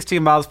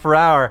 216 miles per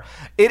hour,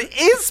 it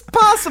is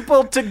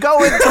possible to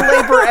go into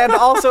labor and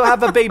also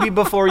have a baby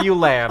before you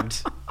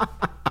land.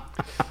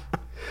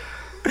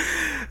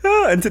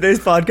 And today's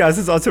podcast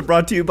is also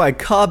brought to you by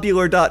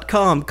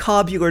Cobular.com.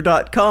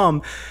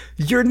 Cobular.com,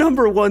 your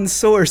number one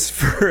source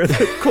for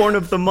the Corn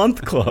of the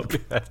Month Club.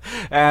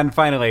 And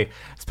finally,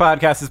 this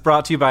podcast is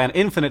brought to you by an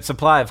infinite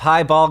supply of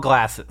highball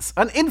glasses.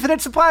 An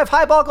infinite supply of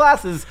highball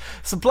glasses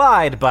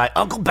supplied by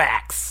Uncle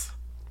Bax.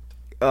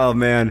 Oh,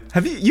 man.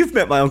 You've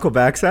met my Uncle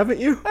Bax, haven't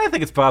you? I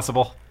think it's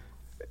possible.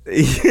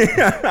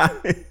 Yeah,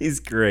 he's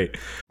great.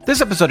 This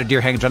episode of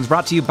Dear Hank John is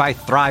brought to you by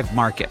Thrive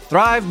Market.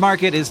 Thrive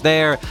Market is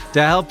there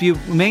to help you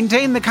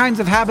maintain the kinds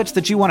of habits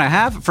that you want to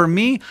have. For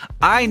me,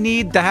 I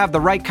need to have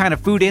the right kind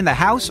of food in the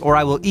house or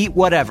I will eat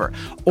whatever.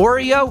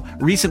 Oreo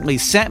recently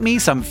sent me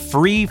some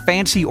free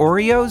fancy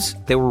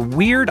Oreos. They were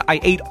weird. I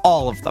ate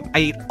all of them. I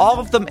ate all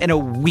of them in a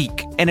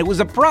week, and it was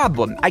a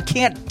problem. I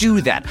can't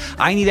do that.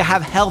 I need to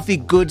have healthy,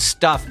 good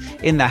stuff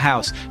in the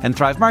house, and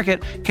Thrive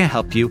Market can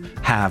help you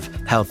have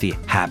healthy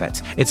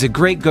habits. It's a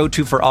great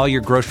go-to for all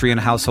your grocery and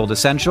household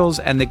essentials,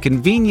 and the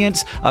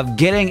convenience of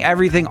getting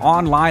everything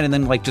online and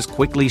then just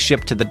quickly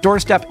shipped to the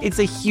doorstep. It's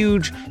a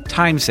huge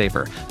time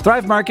saver.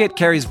 Thrive Market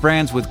carries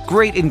brands with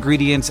great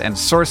ingredients and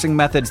sourcing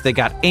methods. They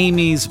got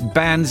Amy's,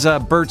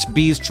 Banza, Burt's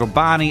Bees,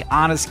 Chobani,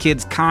 Honest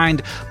Kids,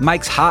 Kind,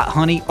 Mike's Hot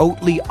Honey,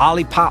 Oatly,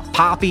 Olipop,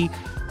 Poppy,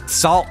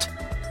 Salt.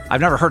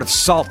 I've never heard of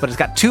salt, but it's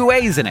got 2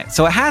 A's in it,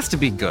 so it has to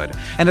be good.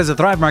 And as a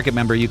Thrive Market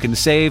member, you can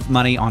save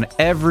money on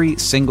every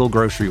single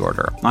grocery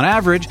order. On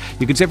average,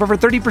 you can save over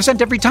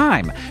 30% every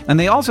time. And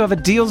they also have a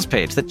deals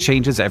page that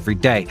changes every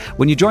day.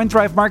 When you join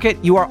Thrive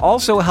Market, you are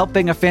also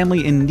helping a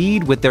family in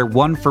need with their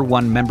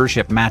 1-for-1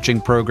 membership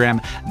matching program.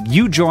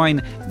 You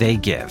join, they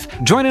give.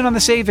 Join in on the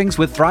savings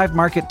with Thrive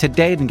Market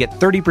today and get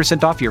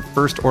 30% off your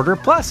first order,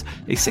 plus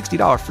a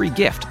 $60 free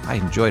gift. I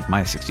enjoyed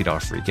my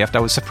 $60 free gift. I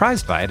was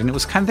surprised by it, and it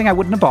was the kind of thing I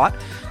wouldn't have bought.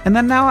 And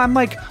then now I'm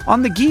like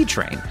on the ghee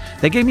train.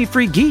 They gave me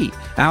free ghee.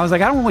 And I was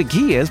like, I don't know what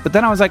ghee is, but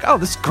then I was like, oh,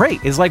 this is great.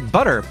 It's like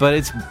butter, but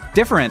it's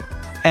different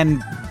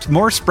and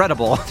more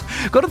spreadable.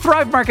 Go to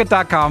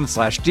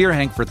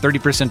thrivemarket.com/DearHank for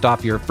 30%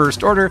 off your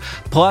first order,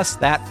 plus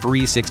that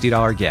free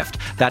 $60 gift.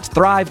 That's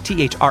Thrive,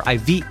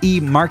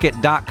 THRIVE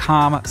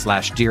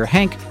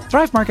market.com/DearHank,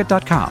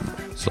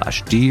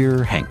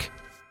 thrivemarket.com/DearHank.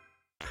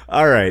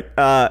 All right.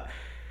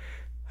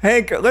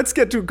 Hank, let's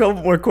get to a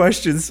couple more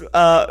questions.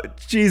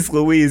 Geez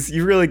Louise,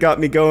 you really got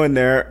me going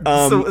there.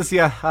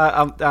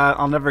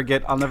 I'll never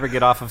get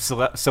off of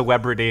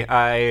celebrity.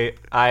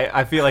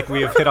 I feel like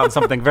we have hit on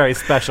something very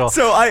special.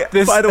 So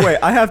by the way,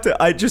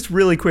 I just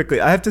really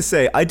quickly, I have to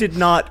say, I did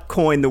not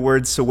coin the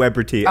word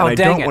celebrity, and I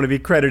don't want to be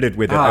credited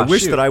with it. I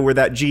wish that I were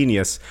that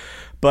genius.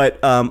 But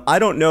I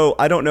don't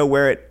know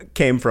where it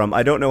came from.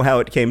 I don't know how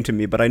it came to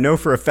me, but I know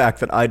for a fact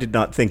that I did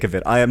not think of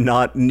it. I am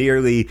not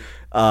nearly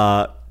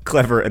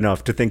clever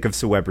enough to think of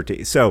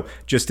celebrity. So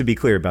just to be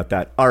clear about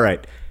that. All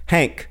right,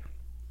 Hank,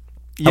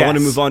 yes. I want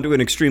to move on to an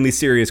extremely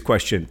serious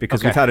question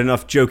because we've had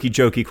enough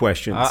jokey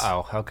questions.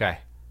 Okay.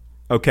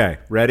 Okay,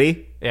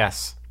 ready?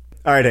 Yes.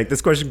 All right, Hank,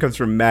 this question comes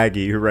from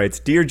Maggie, who writes,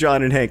 Dear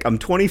John and Hank, I'm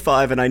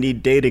 25 and I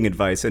need dating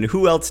advice, and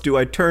who else do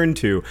I turn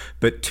to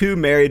but 2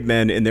 married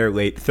men in their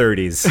late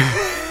 30s?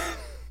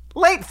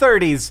 Late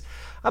 30s?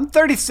 I'm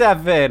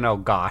 37. Oh,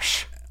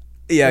 gosh.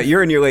 Yeah,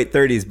 you're in your late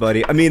 30s,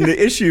 buddy. I mean, the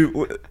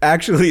issue,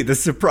 actually, the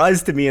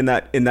surprise to me in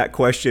that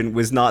question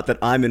was not that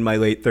I'm in my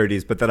late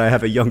 30s, but that I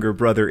have a younger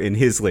brother in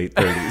his late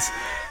 30s.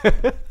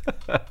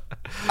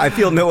 I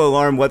feel no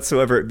alarm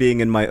whatsoever at being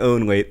in my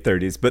own late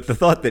 30s, but the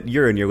thought that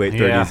you're in your late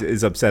 30s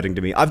is upsetting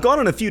to me. I've gone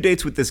on a few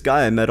dates with this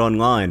guy I met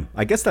online.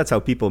 I guess that's how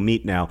people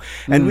meet now.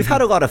 And we've had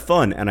a lot of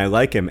fun, and I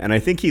like him, and I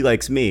think he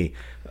likes me.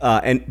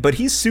 But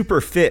he's super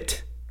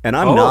fit. And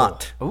I'm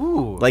not.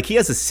 Ooh. Like, he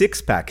has a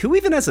 6-pack. Who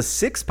even has a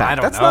 6-pack? I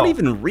don't That's know. Not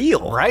even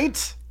real.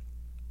 Right?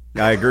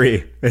 I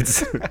agree.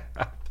 It's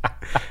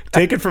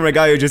take it from a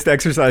guy who just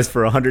exercised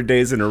for 100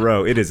 days in a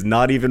row. It is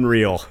not even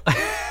real.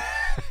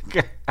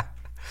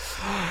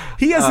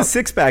 He has a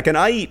 6-pack, and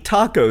I eat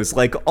tacos,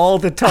 like, all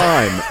the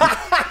time.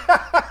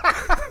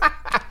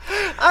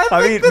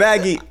 I mean,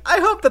 Maggie. I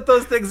hope that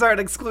those things aren't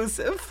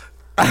exclusive.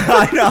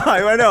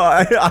 I know.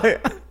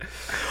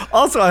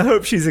 Also, I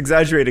hope she's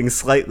exaggerating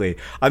slightly.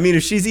 I mean,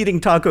 if she's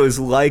eating tacos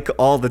like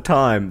all the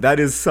time, that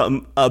is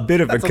a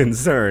bit of a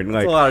concern.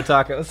 Like a lot of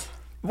tacos.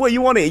 Well,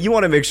 you want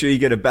to make sure you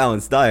get a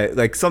balanced diet.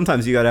 Like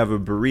sometimes you got to have a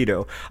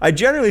burrito. I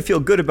generally feel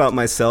good about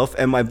myself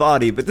and my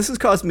body, but this has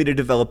caused me to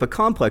develop a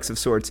complex of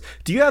sorts.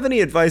 Do you have any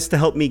advice to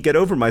help me get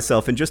over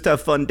myself and just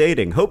have fun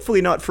dating?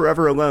 Hopefully not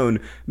forever alone,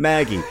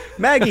 Maggie.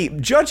 Maggie,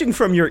 judging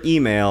from your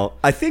email,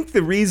 I think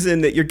the reason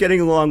that you're getting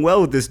along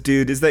well with this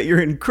dude is that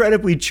you're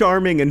incredibly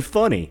charming and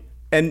funny.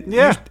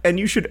 And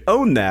you should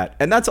own that.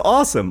 And that's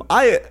awesome.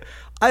 I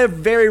have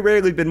very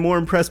rarely been more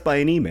impressed by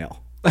an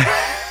email.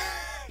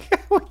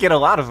 We get a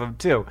lot of them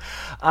too.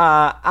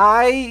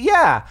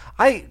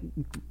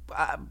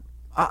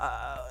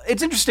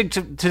 It's interesting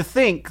to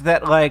think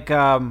that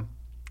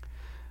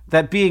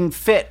that being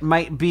fit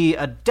might be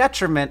a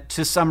detriment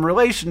to some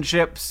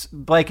relationships.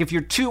 Like if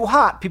you're too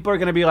hot, people are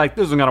going to be like,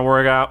 "This isn't going to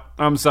work out.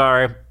 I'm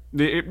sorry."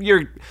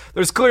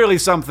 There's clearly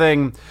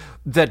something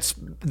there's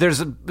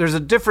a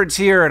difference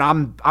here, and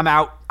I'm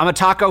out. I'm a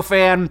taco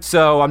fan,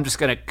 so I'm just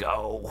going to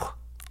go.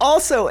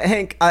 Also,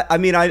 Hank, I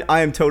mean, I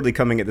am totally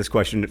coming at this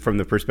question from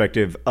the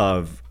perspective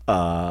of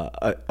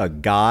a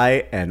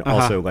guy and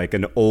also like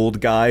an old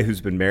guy who's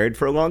been married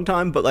for a long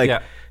time. But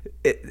like,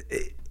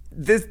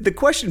 the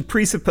question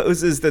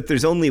presupposes that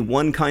there's only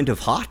one kind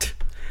of hot.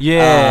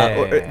 Yeah.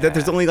 Or that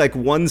there's only like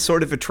one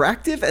sort of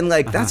attractive. And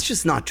like, that's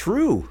just not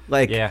true.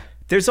 Like,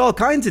 there's all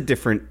kinds of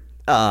different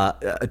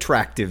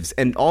attractives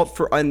and all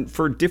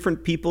for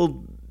different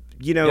people,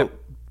 you know.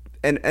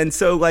 And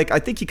so like, I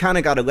think you kind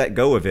of got to let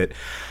go of it.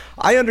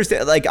 I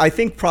understand. Like, I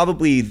think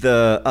probably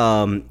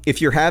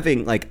if you're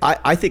having like,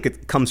 I think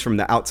it comes from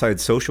the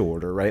outside social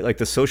order, right? Like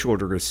the social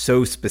order is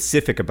so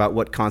specific about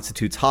what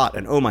constitutes hot,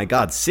 and oh my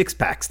God,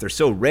 6-packs, they're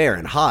so rare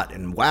and hot,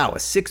 and wow, a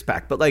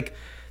 6-pack. But like,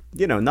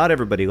 you know, not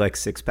everybody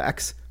likes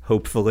 6-packs,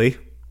 hopefully.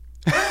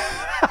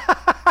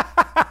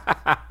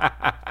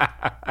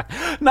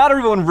 Not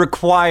everyone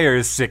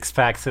requires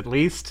 6-packs, at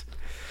least.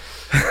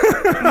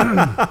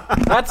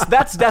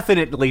 That's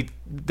definitely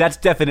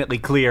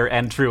clear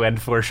and true and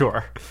for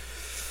sure.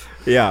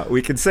 Yeah,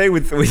 we can say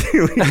with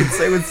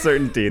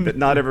certainty that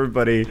not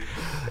everybody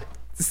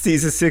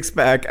sees a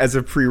 6-pack as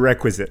a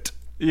prerequisite.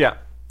 Yeah.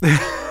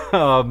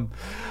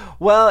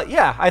 Well,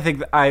 yeah, I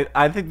think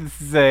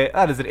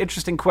that is an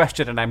interesting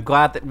question, and I'm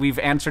glad that we've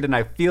answered. And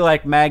I feel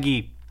like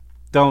Maggie,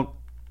 don't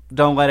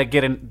let it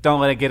get in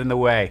the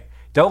way.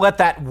 Don't let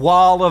that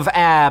wall of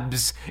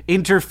abs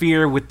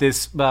interfere with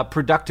this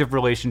productive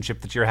relationship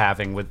that you're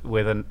having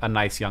with a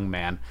nice young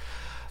man.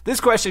 This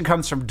question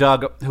comes from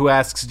Doug, who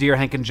asks, Dear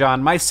Hank and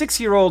John, my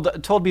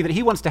 6-year-old told me that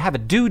he wants to have a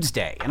dude's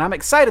day, and I'm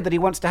excited that he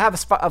wants to have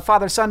a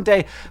father-son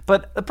day,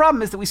 but the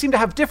problem is that we seem to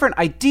have different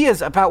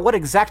ideas about what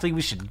exactly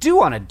we should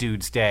do on a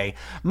dude's day.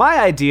 My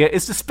idea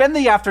is to spend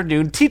the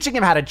afternoon teaching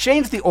him how to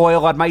change the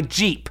oil on my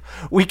Jeep.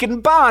 We can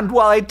bond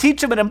while I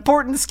teach him an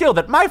important skill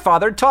that my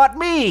father taught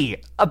me.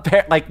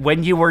 Like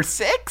when you were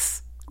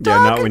 6? Yeah,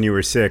 not when you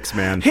were 6,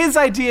 man. His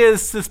idea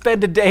is to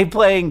spend a day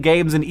playing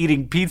games and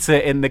eating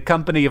pizza in the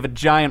company of a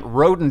giant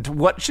rodent.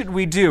 What should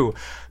we do?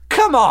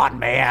 Come on,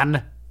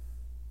 man.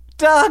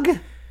 Doug.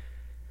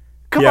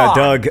 Come on. Yeah,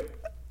 Doug.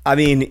 I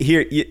mean,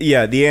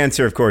 the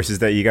answer, of course, is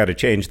that you got to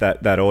change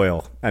that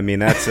oil. I mean,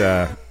 that's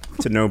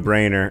it's a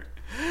no-brainer.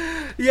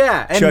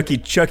 Yeah. And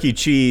Chuck E.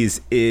 Cheese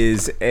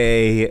is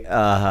it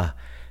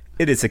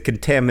is a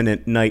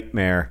contaminant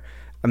nightmare.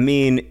 I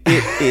mean,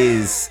 it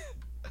is...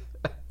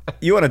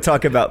 You want to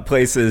talk about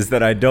places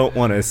that I don't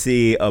want to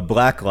see a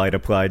black light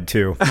applied to?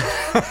 You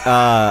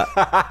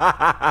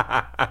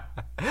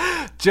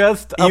turn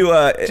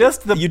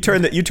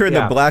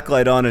the black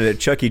light on at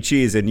Chuck E.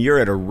 Cheese, and you're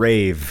at a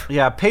rave.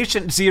 Yeah,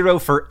 patient zero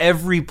for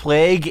every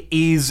plague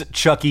is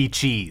Chuck E.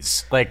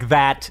 Cheese, like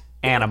that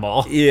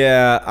animal.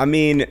 Yeah, I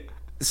mean,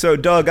 so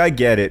Doug, I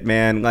get it,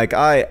 man. Like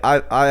I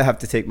have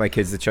to take my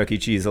kids to Chuck E.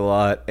 Cheese a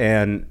lot,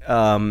 and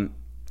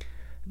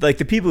like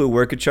the people who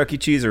work at Chuck E.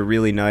 Cheese are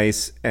really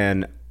nice,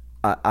 and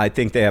I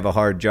think they have a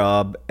hard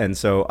job, and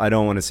so I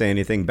don't want to say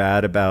anything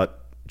bad about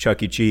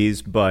Chuck E.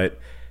 Cheese, but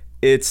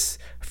it's,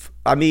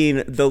 I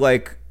mean,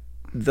 the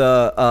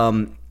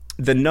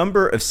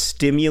number of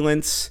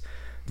stimulants,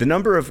 the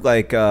number of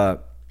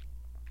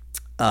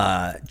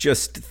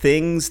just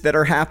things that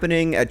are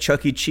happening at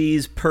Chuck E.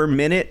 Cheese per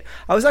minute.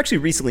 I was actually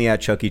recently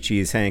at Chuck E.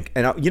 Cheese, Hank,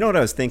 and you know what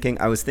I was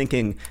thinking? I was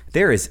thinking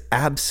there is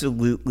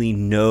absolutely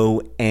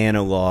no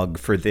analog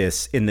for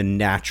this in the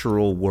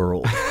natural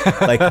world.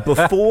 Like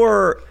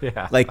before,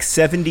 like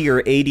 70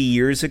 or 80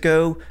 years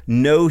ago,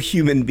 no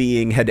human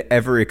being had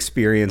ever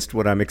experienced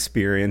what I'm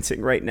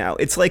experiencing right now.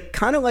 It's like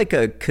kind of like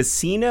a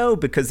casino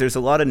because there's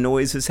a lot of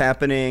noises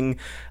happening.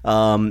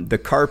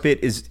 The carpet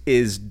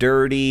is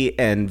dirty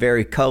and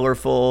very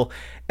colorful.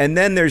 And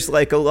then there's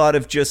like a lot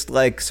of just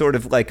like sort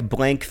of like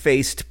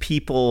blank-faced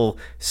people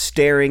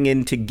staring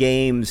into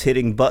games,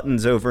 hitting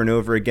buttons over and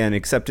over again,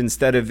 except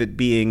instead of it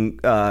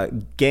being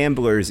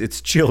gamblers, it's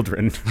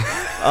children.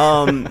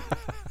 And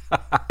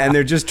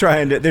they're just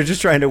trying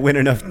to win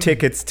enough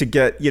tickets to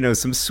get,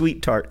 some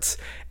sweet tarts.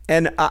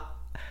 And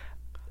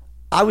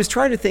I was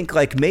trying to think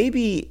like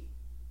maybe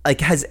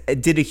like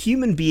did a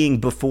human being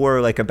before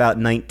like about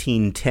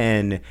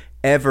 1910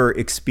 ever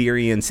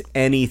experience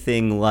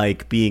anything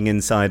like being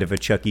inside of a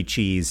Chuck E.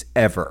 Cheese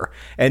ever?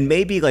 And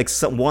maybe like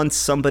once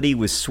somebody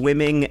was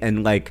swimming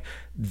and like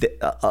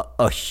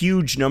a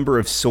huge number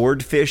of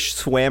swordfish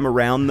swam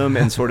around them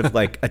and sort of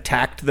like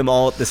attacked them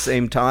all at the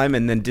same time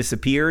and then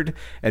disappeared,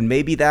 and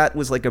maybe that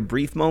was like a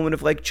brief moment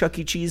of like Chuck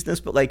E.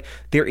 Cheese-ness, but like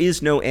there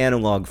is no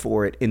analog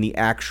for it in the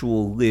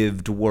actual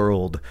lived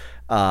world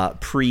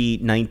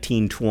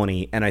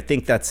pre-1920, and I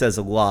think that says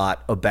a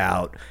lot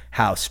about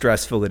how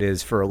stressful it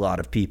is for a lot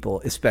of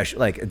people, especially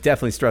like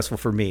definitely stressful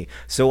for me.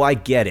 So I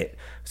get it.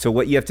 So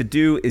what you have to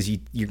do is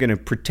you're going to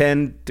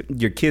pretend,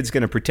 your kid's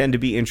going to pretend to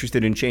be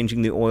interested in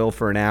changing the oil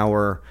for an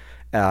hour.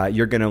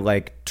 You're going to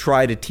like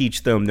try to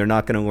teach them. They're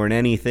not going to learn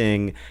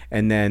anything.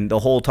 And then the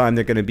whole time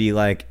they're going to be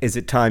like, is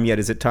it time yet?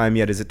 Is it time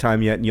yet? Is it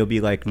time yet? And you'll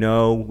be like,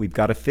 no, we've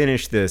got to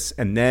finish this.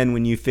 And then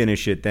when you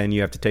finish it, then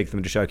you have to take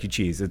them to Chuck E.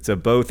 Cheese. It's a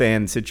both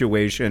and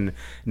situation,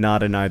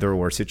 not an either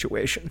or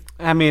situation.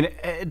 I mean,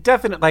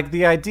 definitely like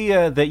the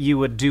idea that you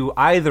would do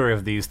either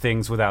of these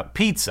things without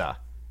pizza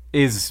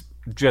is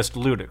just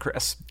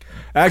ludicrous.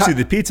 Actually,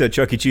 the pizza at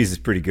Chuck E. Cheese is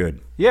pretty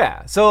good.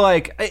 Yeah. So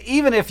like,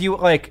 even if you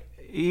like,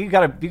 you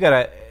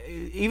gotta,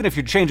 even if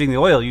you're changing the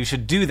oil, you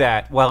should do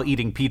that while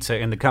eating pizza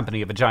in the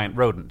company of a giant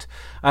rodent.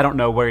 I don't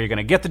know where you're going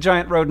to get the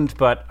giant rodent,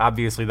 but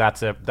obviously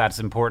that's an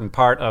important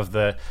part of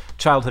the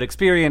childhood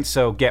experience,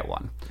 so get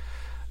one.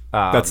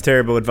 That's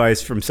terrible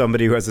advice from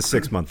somebody who has a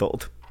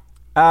 6-month-old.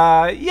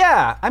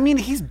 Yeah. I mean,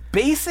 he's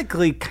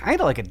basically kind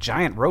of like a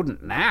giant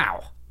rodent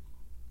now.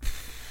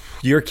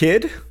 Your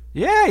kid?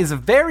 Yeah, he's a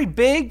very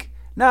big...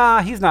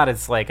 Nah, he's not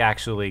as, like,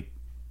 actually,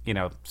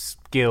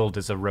 skilled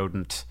as a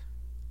rodent.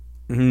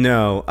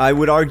 No, I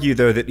would argue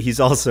though that he's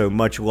also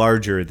much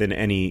larger than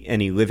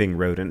any living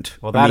rodent.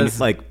 Well,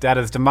 that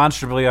is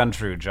demonstrably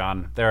untrue,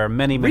 John. There are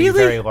many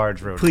very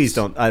large rodents. Please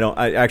don't.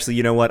 I actually,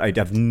 you know what? I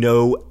have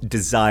no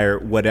desire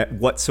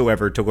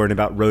whatsoever to learn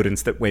about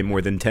rodents that weigh more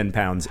than 10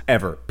 pounds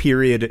ever.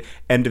 Period.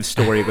 End of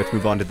story. Let's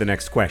move on to the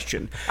next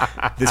question.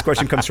 This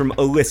question comes from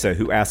Alyssa,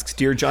 who asks,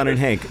 "Dear John and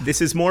Hank,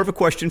 this is more of a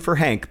question for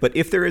Hank, but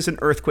if there is an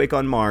earthquake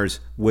on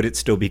Mars, would it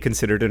still be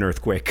considered an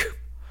earthquake?"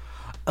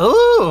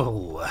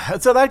 Oh,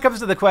 so that comes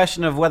to the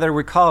question of whether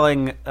we're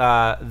calling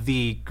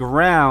the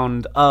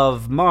ground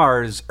of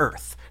Mars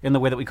Earth in the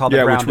way that we call the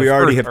ground of Earth. Yeah, which we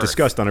already have Earth.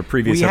 discussed on a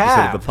previous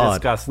episode of the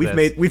pod.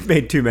 We've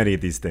made too many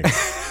of these things.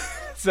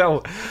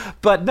 So,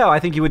 but no, I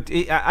think you would.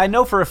 I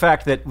know for a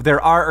fact that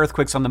there are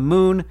earthquakes on the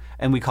moon,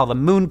 and we call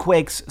them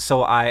moonquakes.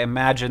 So I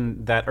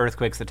imagine that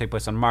earthquakes that take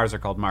place on Mars are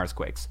called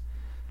Marsquakes.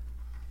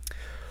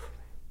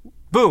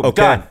 Boom,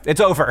 okay. Done.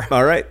 It's over.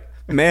 All right.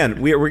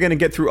 Man, we're going to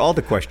get through all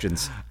the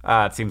questions.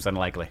 It seems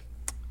unlikely.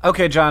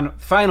 Okay, John,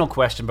 final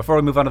question before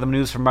we move on to the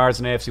news from Mars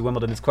and AFC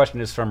Wimbledon. This question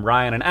is from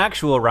Ryan, an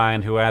actual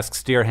Ryan, who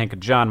asks, Dear Hank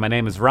and John, my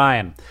name is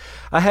Ryan.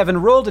 I have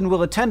enrolled and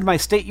will attend my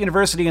state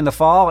university in the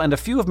fall, and a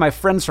few of my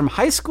friends from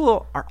high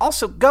school are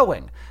also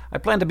going. I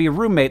plan to be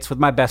roommates with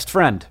my best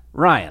friend,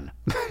 Ryan.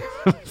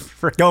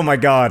 Oh my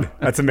God,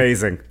 that's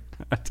amazing.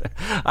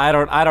 I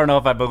don't know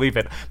if I believe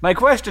it. My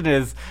question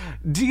is,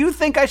 do you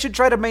think I should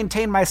try to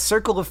maintain my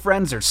circle of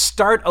friends or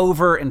start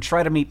over and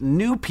try to meet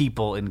new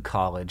people in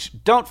college?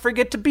 Don't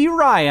forget to be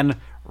Ryan.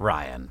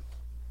 Ryan.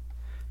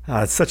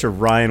 It's such a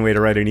Ryan way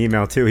to write an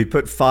email, too. He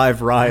put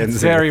 5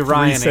 Ryans in a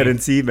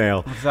 3-sentence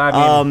email.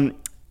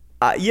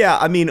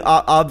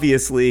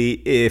 Obviously,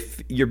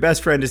 if your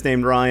best friend is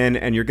named Ryan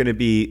and you're going to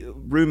be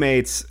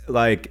roommates,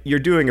 like, you're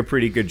doing a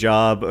pretty good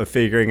job of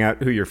figuring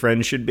out who your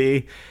friends should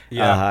be.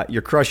 Yeah.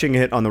 You're crushing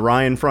it on the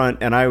Ryan front,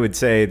 and I would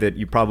say that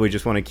you probably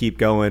just want to keep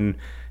going,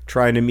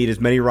 trying to meet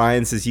as many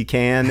Ryans as you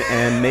can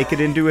and make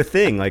it into a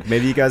thing. Like,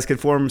 maybe you guys could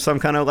form some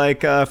kind of,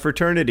 like,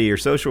 fraternity or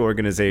social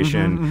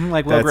organization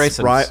like Will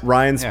Grayson's.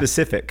 Ryan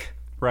specific.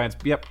 Ryan's,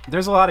 yep.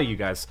 There's a lot of you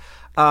guys.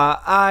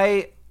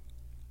 I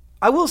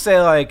will say,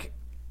 like,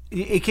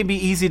 it can be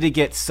easy to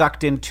get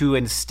sucked into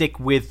and stick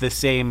with the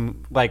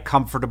same, like,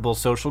 comfortable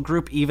social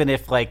group, even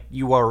if, like,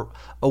 you are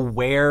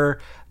aware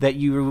that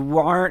you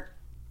aren't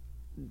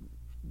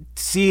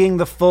seeing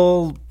the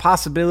full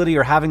possibility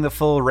or having the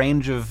full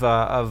range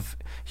of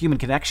human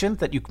connection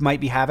that you might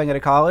be having at a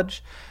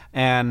college,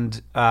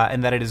 and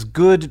that it is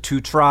good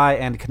to try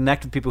and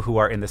connect with people who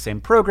are in the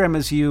same program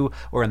as you,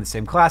 or in the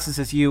same classes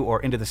as you,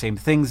 or into the same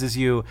things as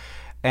you,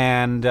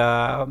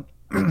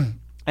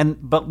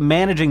 but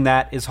managing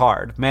that is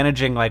hard.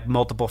 Managing, like,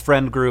 multiple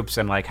friend groups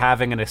and, like,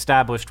 having an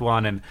established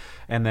one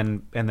and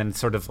then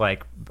sort of,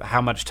 like,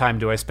 how much time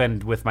do I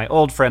spend with my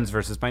old friends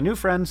versus my new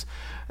friends?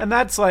 And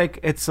that's, like,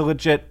 it's a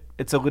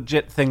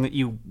legit thing that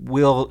you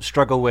will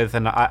struggle with,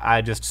 and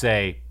I just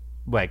say,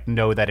 like,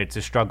 know that it's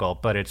a struggle,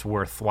 but it's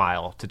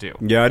worthwhile to do.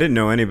 Yeah, I didn't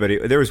know anybody.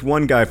 There was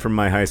one guy from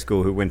my high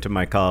school who went to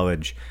my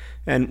college,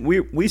 and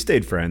we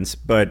stayed friends,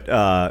 but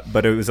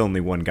it was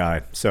only one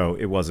guy, so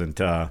it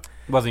wasn't...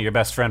 Wasn't your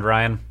best friend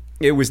Ryan?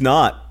 It was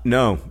not.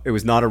 No, it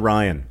was not a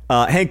Ryan.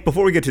 Hank,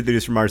 before we get to the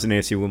news from Mars and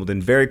AFC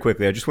Wimbledon, very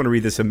quickly, I just want to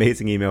read this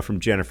amazing email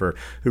from Jennifer,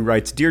 who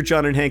writes, Dear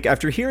John and Hank,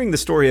 after hearing the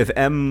story of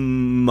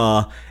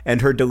Emma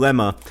and her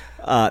dilemma,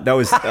 that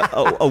was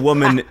a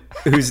woman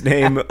whose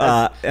name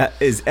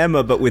is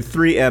Emma, but with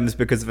 3 M's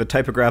because of a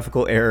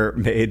typographical error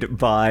made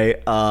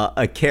by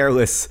a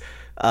careless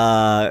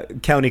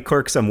county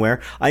clerk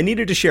somewhere. I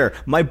needed to share.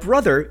 My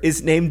brother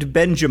is named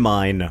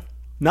Benjamin,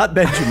 not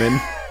Benjamin.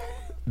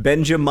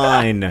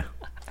 Benjamin.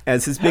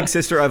 As his big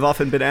sister, I've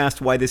often been asked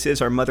why this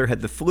is. Our mother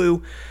had the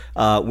flu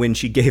when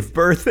she gave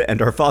birth,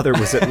 and our father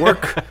was at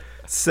work.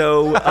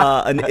 So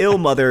an ill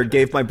mother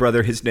gave my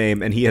brother his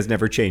name, and he has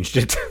never changed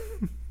it.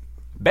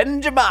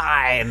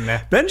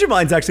 Benjamin.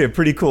 Benjamin's actually a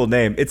pretty cool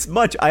name.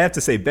 I have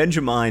to say,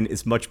 Benjamin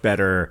is much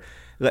better.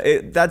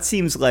 That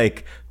seems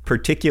like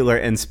particular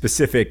and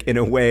specific in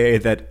a way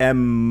that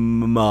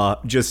Emma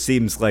just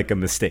seems like a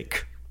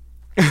mistake.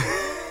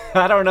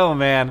 I don't know,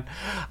 man.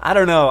 I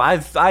don't know.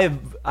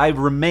 I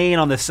remain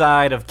on the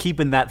side of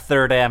keeping that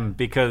 3rd M,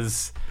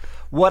 because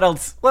what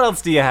else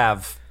do you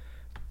have?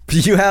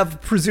 You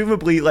have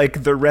presumably,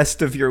 like, the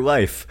rest of your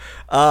life.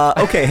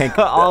 Okay, Hank.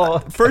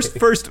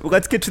 First,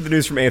 let's get to the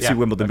news from AFC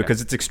Wimbledon,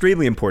 because it's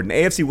extremely important.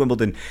 AFC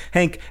Wimbledon,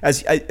 Hank,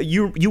 as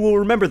you will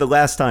remember the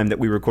last time that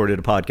we recorded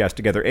a podcast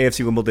together,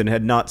 AFC Wimbledon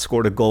had not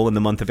scored a goal in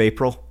the month of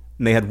April.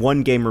 And they had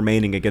 1 game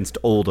remaining against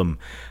Oldham.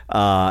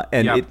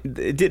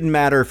 It didn't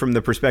matter from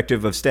the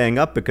perspective of staying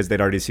up, because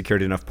they'd already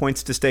secured enough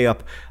points to stay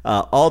up.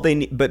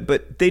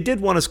 But they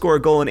did want to score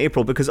a goal in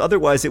April, because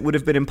otherwise it would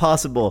have been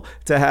impossible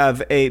to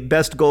have a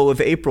best goal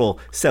of April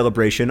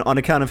celebration on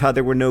account of how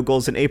there were no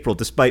goals in April,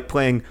 despite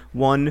playing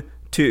 1,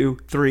 2,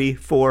 3,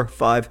 4,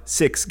 5,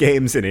 6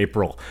 games in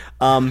April.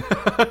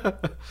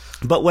 But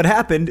what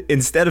happened,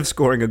 instead of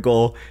scoring a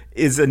goal,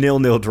 is a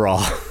 0-0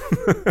 draw.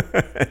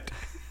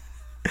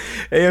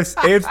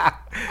 AFC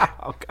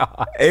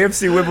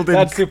Wimbledon.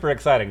 That's super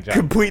exciting, John.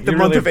 Complete the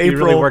month of April.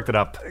 You really worked it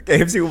up.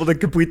 AFC Wimbledon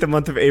complete the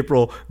month of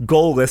April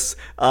goalless.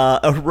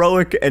 A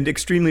heroic and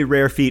extremely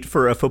rare feat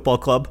for a football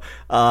club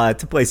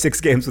to play 6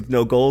 games with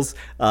no goals.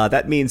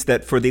 That means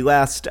that for the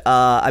last,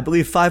 I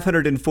believe,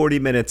 540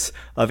 minutes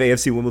of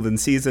AFC Wimbledon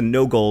season,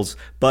 no goals.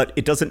 But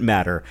it doesn't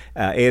matter.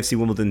 AFC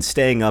Wimbledon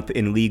staying up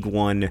in League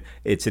One.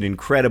 It's an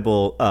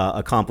incredible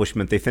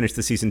accomplishment. They finished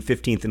the season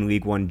 15th in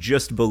League One,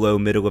 just below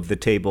middle of the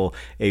table.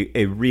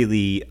 a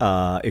really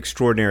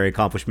extraordinary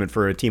accomplishment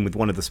for a team with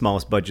one of the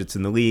smallest budgets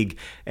in the league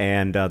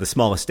and the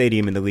smallest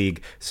stadium in the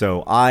league.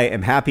 So I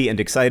am happy and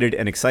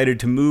excited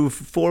to move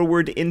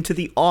forward into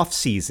the off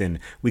season.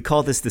 We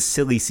call this the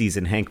silly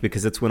season, Hank,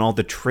 because it's when all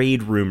the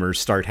trade rumors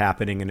start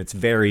happening, and it's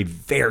very,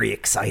 very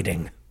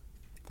exciting.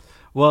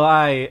 Well,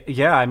 I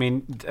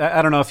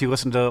don't know if you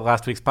listened to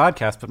last week's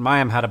podcast, but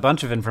Mayim had a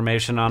bunch of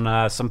information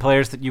on some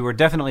players that you were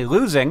definitely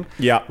losing,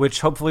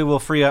 which hopefully will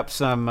free up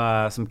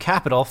some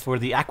capital for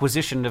the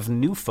acquisition of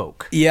new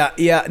folk. Yeah.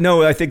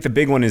 No, I think the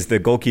big one is the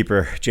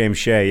goalkeeper, James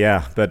Shea.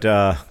 Yeah, but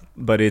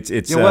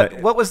it's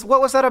what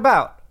was that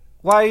about?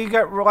 Why you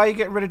get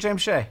rid of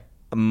James Shea?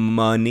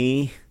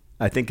 Money.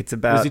 I think it's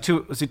about.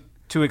 Was he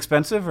too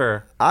expensive,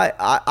 or?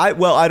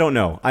 I don't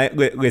know.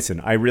 Listen,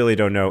 I really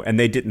don't know, and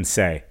they didn't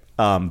say.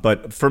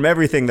 But from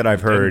everything that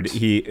I've heard,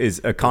 he is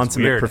a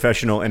consummate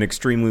professional and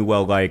extremely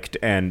well liked,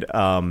 and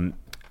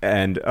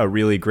a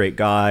really great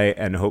guy,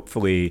 and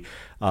hopefully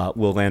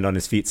will land on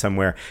his feet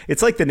somewhere.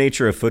 It's like the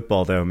nature of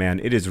football, though, man.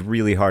 It is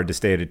really hard to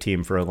stay at a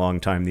team for a long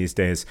time these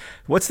days.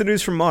 What's the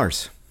news from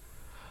Mars?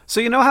 So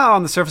you know how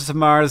on the surface of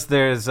Mars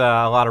there's a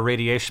lot of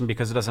radiation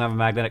because it doesn't have a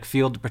magnetic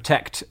field to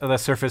protect the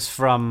surface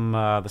from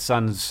the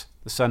sun's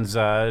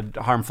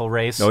harmful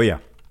rays? Oh yeah.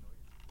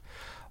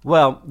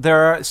 Well, there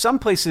are some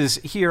places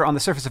here on the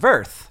surface of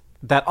Earth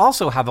that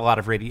also have a lot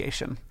of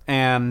radiation,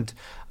 and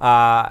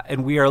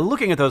we are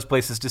looking at those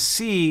places to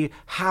see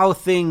how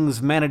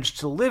things manage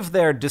to live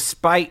there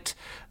despite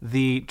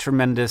the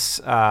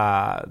tremendous,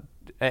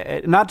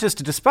 not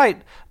just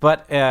despite,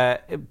 but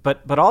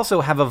also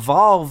have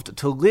evolved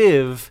to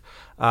live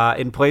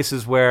in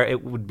places where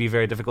it would be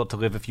very difficult to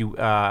live if you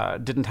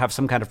didn't have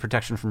some kind of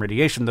protection from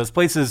radiation. Those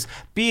places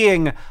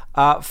being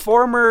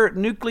former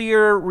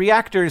nuclear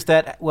reactors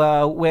that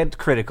went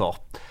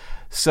critical.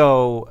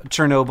 So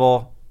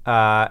Chernobyl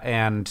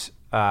and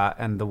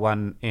the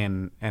one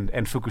in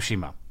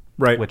Fukushima.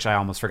 Right. Which I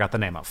almost forgot the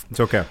name of. It's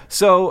okay.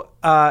 So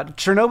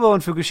Chernobyl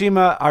and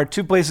Fukushima are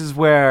two places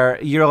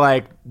where you're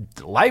like,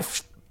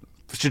 life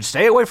should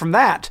stay away from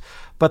that.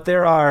 But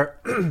there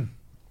are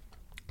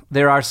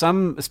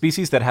some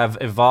species that have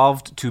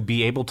evolved to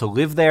be able to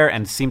live there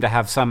and seem to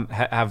have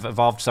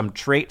evolved some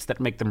traits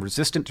that make them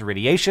resistant to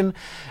radiation,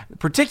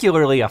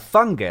 particularly a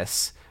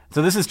fungus.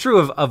 So this is true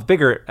of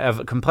bigger,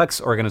 complex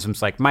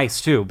organisms like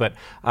mice too. But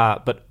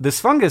this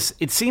fungus,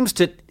 it seems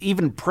to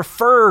even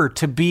prefer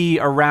to be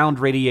around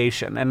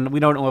radiation, and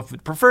we don't know if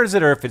it prefers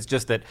it or if it's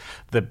just that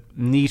the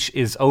niche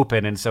is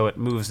open and so it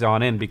moves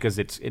on in because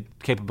it's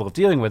capable of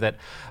dealing with it.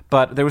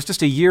 But there was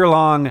just a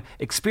year-long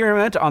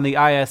experiment on the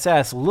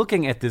ISS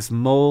looking at this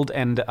mold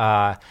and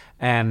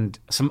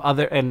some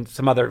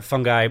other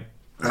fungi.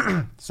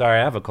 Sorry,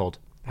 I have a cold.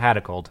 Had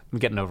a cold. I'm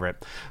getting over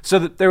it. So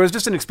there was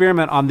just an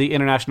experiment on the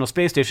International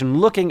Space Station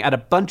looking at a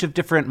bunch of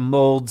different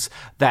molds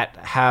that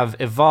have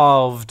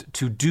evolved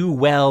to do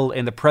well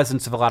in the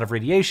presence of a lot of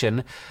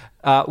radiation.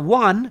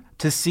 One,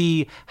 to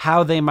see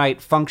how they might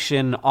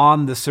function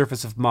on the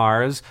surface of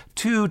Mars.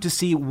 Two, to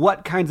see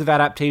what kinds of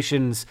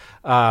adaptations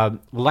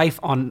life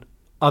on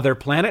other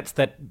planets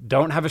that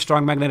don't have a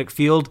strong magnetic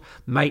field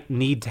might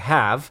need to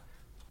have.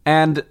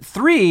 And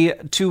three,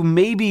 to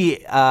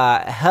maybe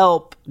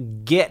help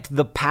get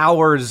the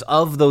powers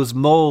of those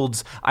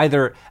molds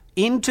either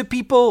into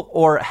people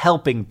or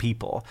helping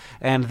people.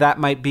 And that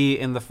might be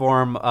in the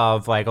form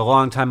of, like, a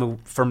long time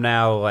from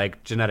now,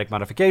 like genetic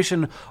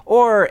modification,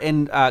 or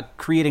in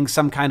creating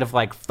some kind of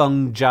like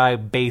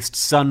fungi-based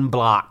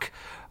sunblock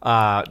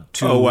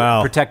to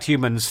protect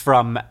humans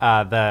from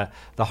the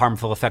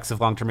harmful effects of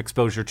long-term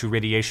exposure to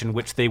radiation,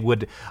 which they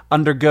would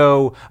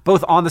undergo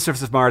both on the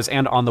surface of Mars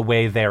and on the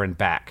way there and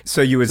back.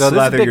 So you would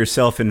slather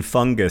yourself in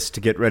fungus to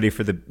get ready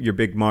for your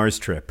big Mars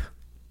trip.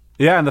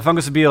 Yeah, and the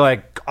fungus would be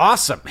like,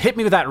 awesome, hit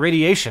me with that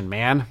radiation,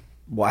 man.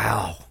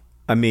 Wow.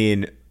 I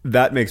mean,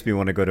 that makes me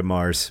want to go to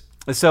Mars.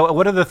 So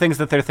one of the things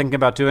that they're thinking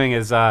about doing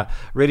is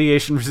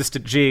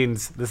radiation-resistant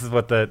genes, this is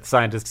what the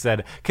scientist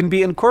said, can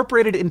be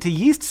incorporated into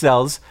yeast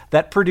cells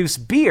that produce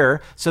beer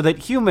so that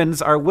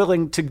humans are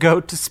willing to go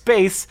to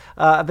space.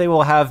 They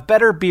will have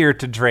better beer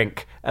to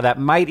drink that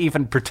might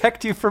even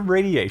protect you from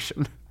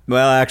radiation.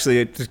 Well,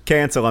 actually,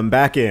 cancel. I'm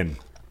back in.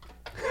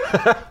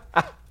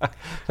 All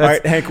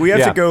right, Hank, we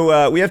have to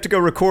go. We have to go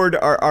record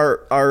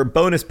our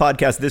bonus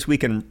podcast this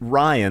week in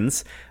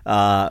Ryan's.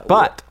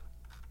 But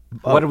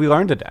what did we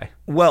learn today?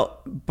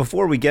 Well,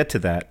 before we get to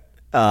that,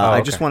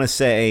 I just want to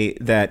say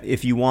that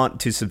if you want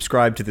to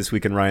subscribe to This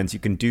Week in Ryan's, you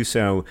can do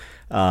so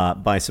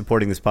by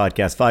supporting this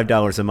podcast,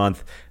 $5 a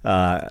month.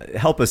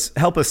 Help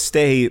us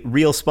stay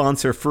real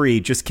sponsor free.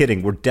 Just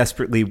kidding. We're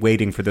desperately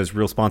waiting for those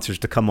real sponsors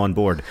to come on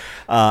board.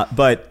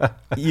 But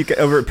you can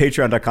over at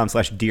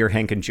patreon.com/Dear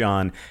Hank and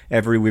John.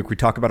 Every week we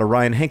talk about a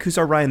Ryan. Hank, who's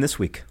our Ryan this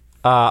week?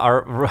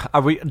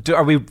 Are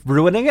we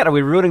ruining it? Are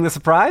we ruining the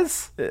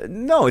surprise?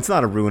 No, it's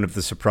not a ruin of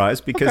the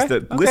surprise because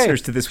the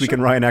listeners to This Week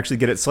in Ryan actually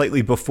get it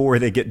slightly before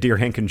they get Dear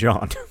Hank and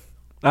John.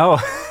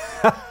 Oh,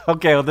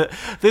 okay. Well,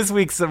 this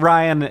week's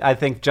Ryan, I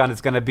think, John,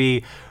 is going to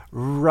be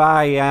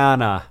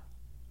Rihanna.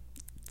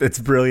 It's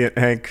brilliant,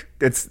 Hank.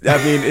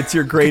 It's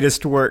your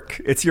greatest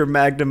work. It's your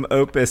magnum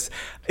opus.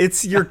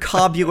 It's your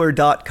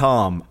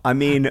cobular.com.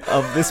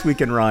 Of This Week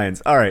in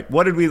Ryan's. All right,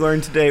 what did we learn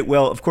today?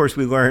 Well, of course,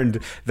 we learned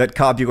that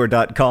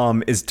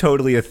cobular.com is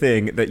totally a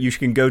thing that you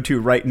can go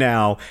to right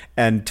now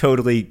and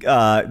totally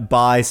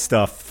buy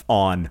stuff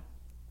on.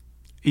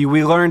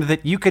 We learned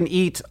that you can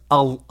eat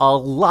a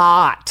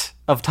lot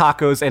of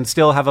tacos and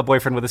still have a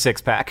boyfriend with a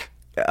six-pack.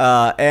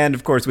 And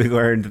of course, we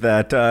learned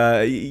that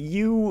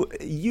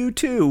you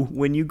too,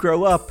 when you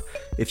grow up,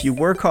 if you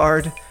work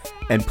hard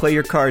and play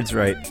your cards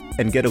right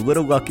and get a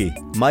little lucky,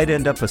 might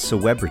end up a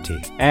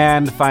celebrity.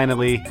 And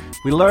finally,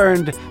 we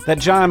learned that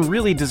John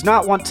really does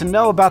not want to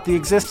know about the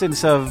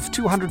existence of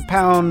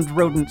 200-pound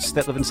rodents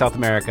that live in South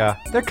America.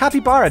 They're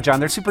capybara, John.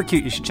 They're super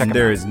cute. You should check them out.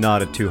 There is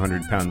not a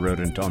 200-pound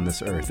rodent on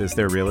this earth, is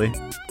there really?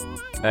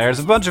 There's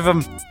a bunch of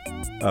them.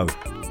 Oh,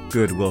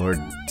 good Lord,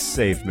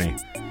 save me.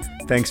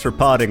 Thanks for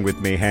potting with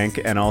me, Hank,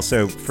 and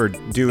also for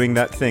doing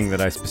that thing that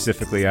I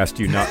specifically asked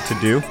you not to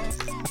do.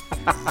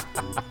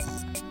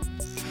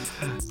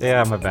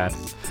 Yeah, my bad.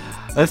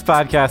 This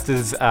podcast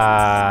is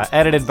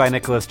edited by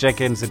Nicholas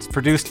Jenkins. It's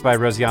produced by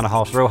Rosianna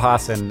Halsh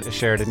Rojas and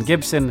Sheridan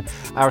Gibson.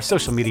 Our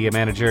social media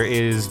manager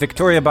is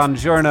Victoria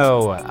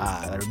Bongiorno.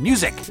 Our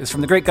music is from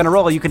The Great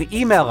Gunnarolla. You can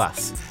email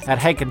us at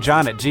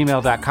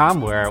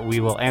hankandjohn@gmail.com, where we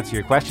will answer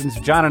your questions.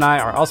 John and I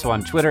are also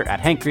on Twitter at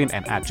Hank Green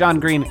and at John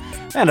Green,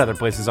 and other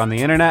places on the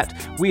internet.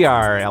 We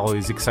are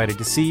always excited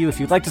to see you. If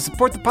you'd like to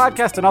support the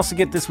podcast and also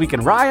get This Week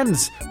in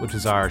Ryan's, which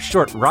is our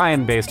short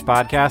Ryan-based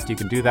podcast, you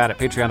can do that at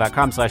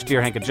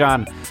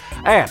patreon.com/DearHankandJohn.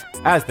 And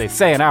as they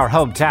say in our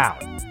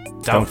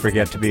hometown, don't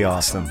forget to be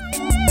awesome.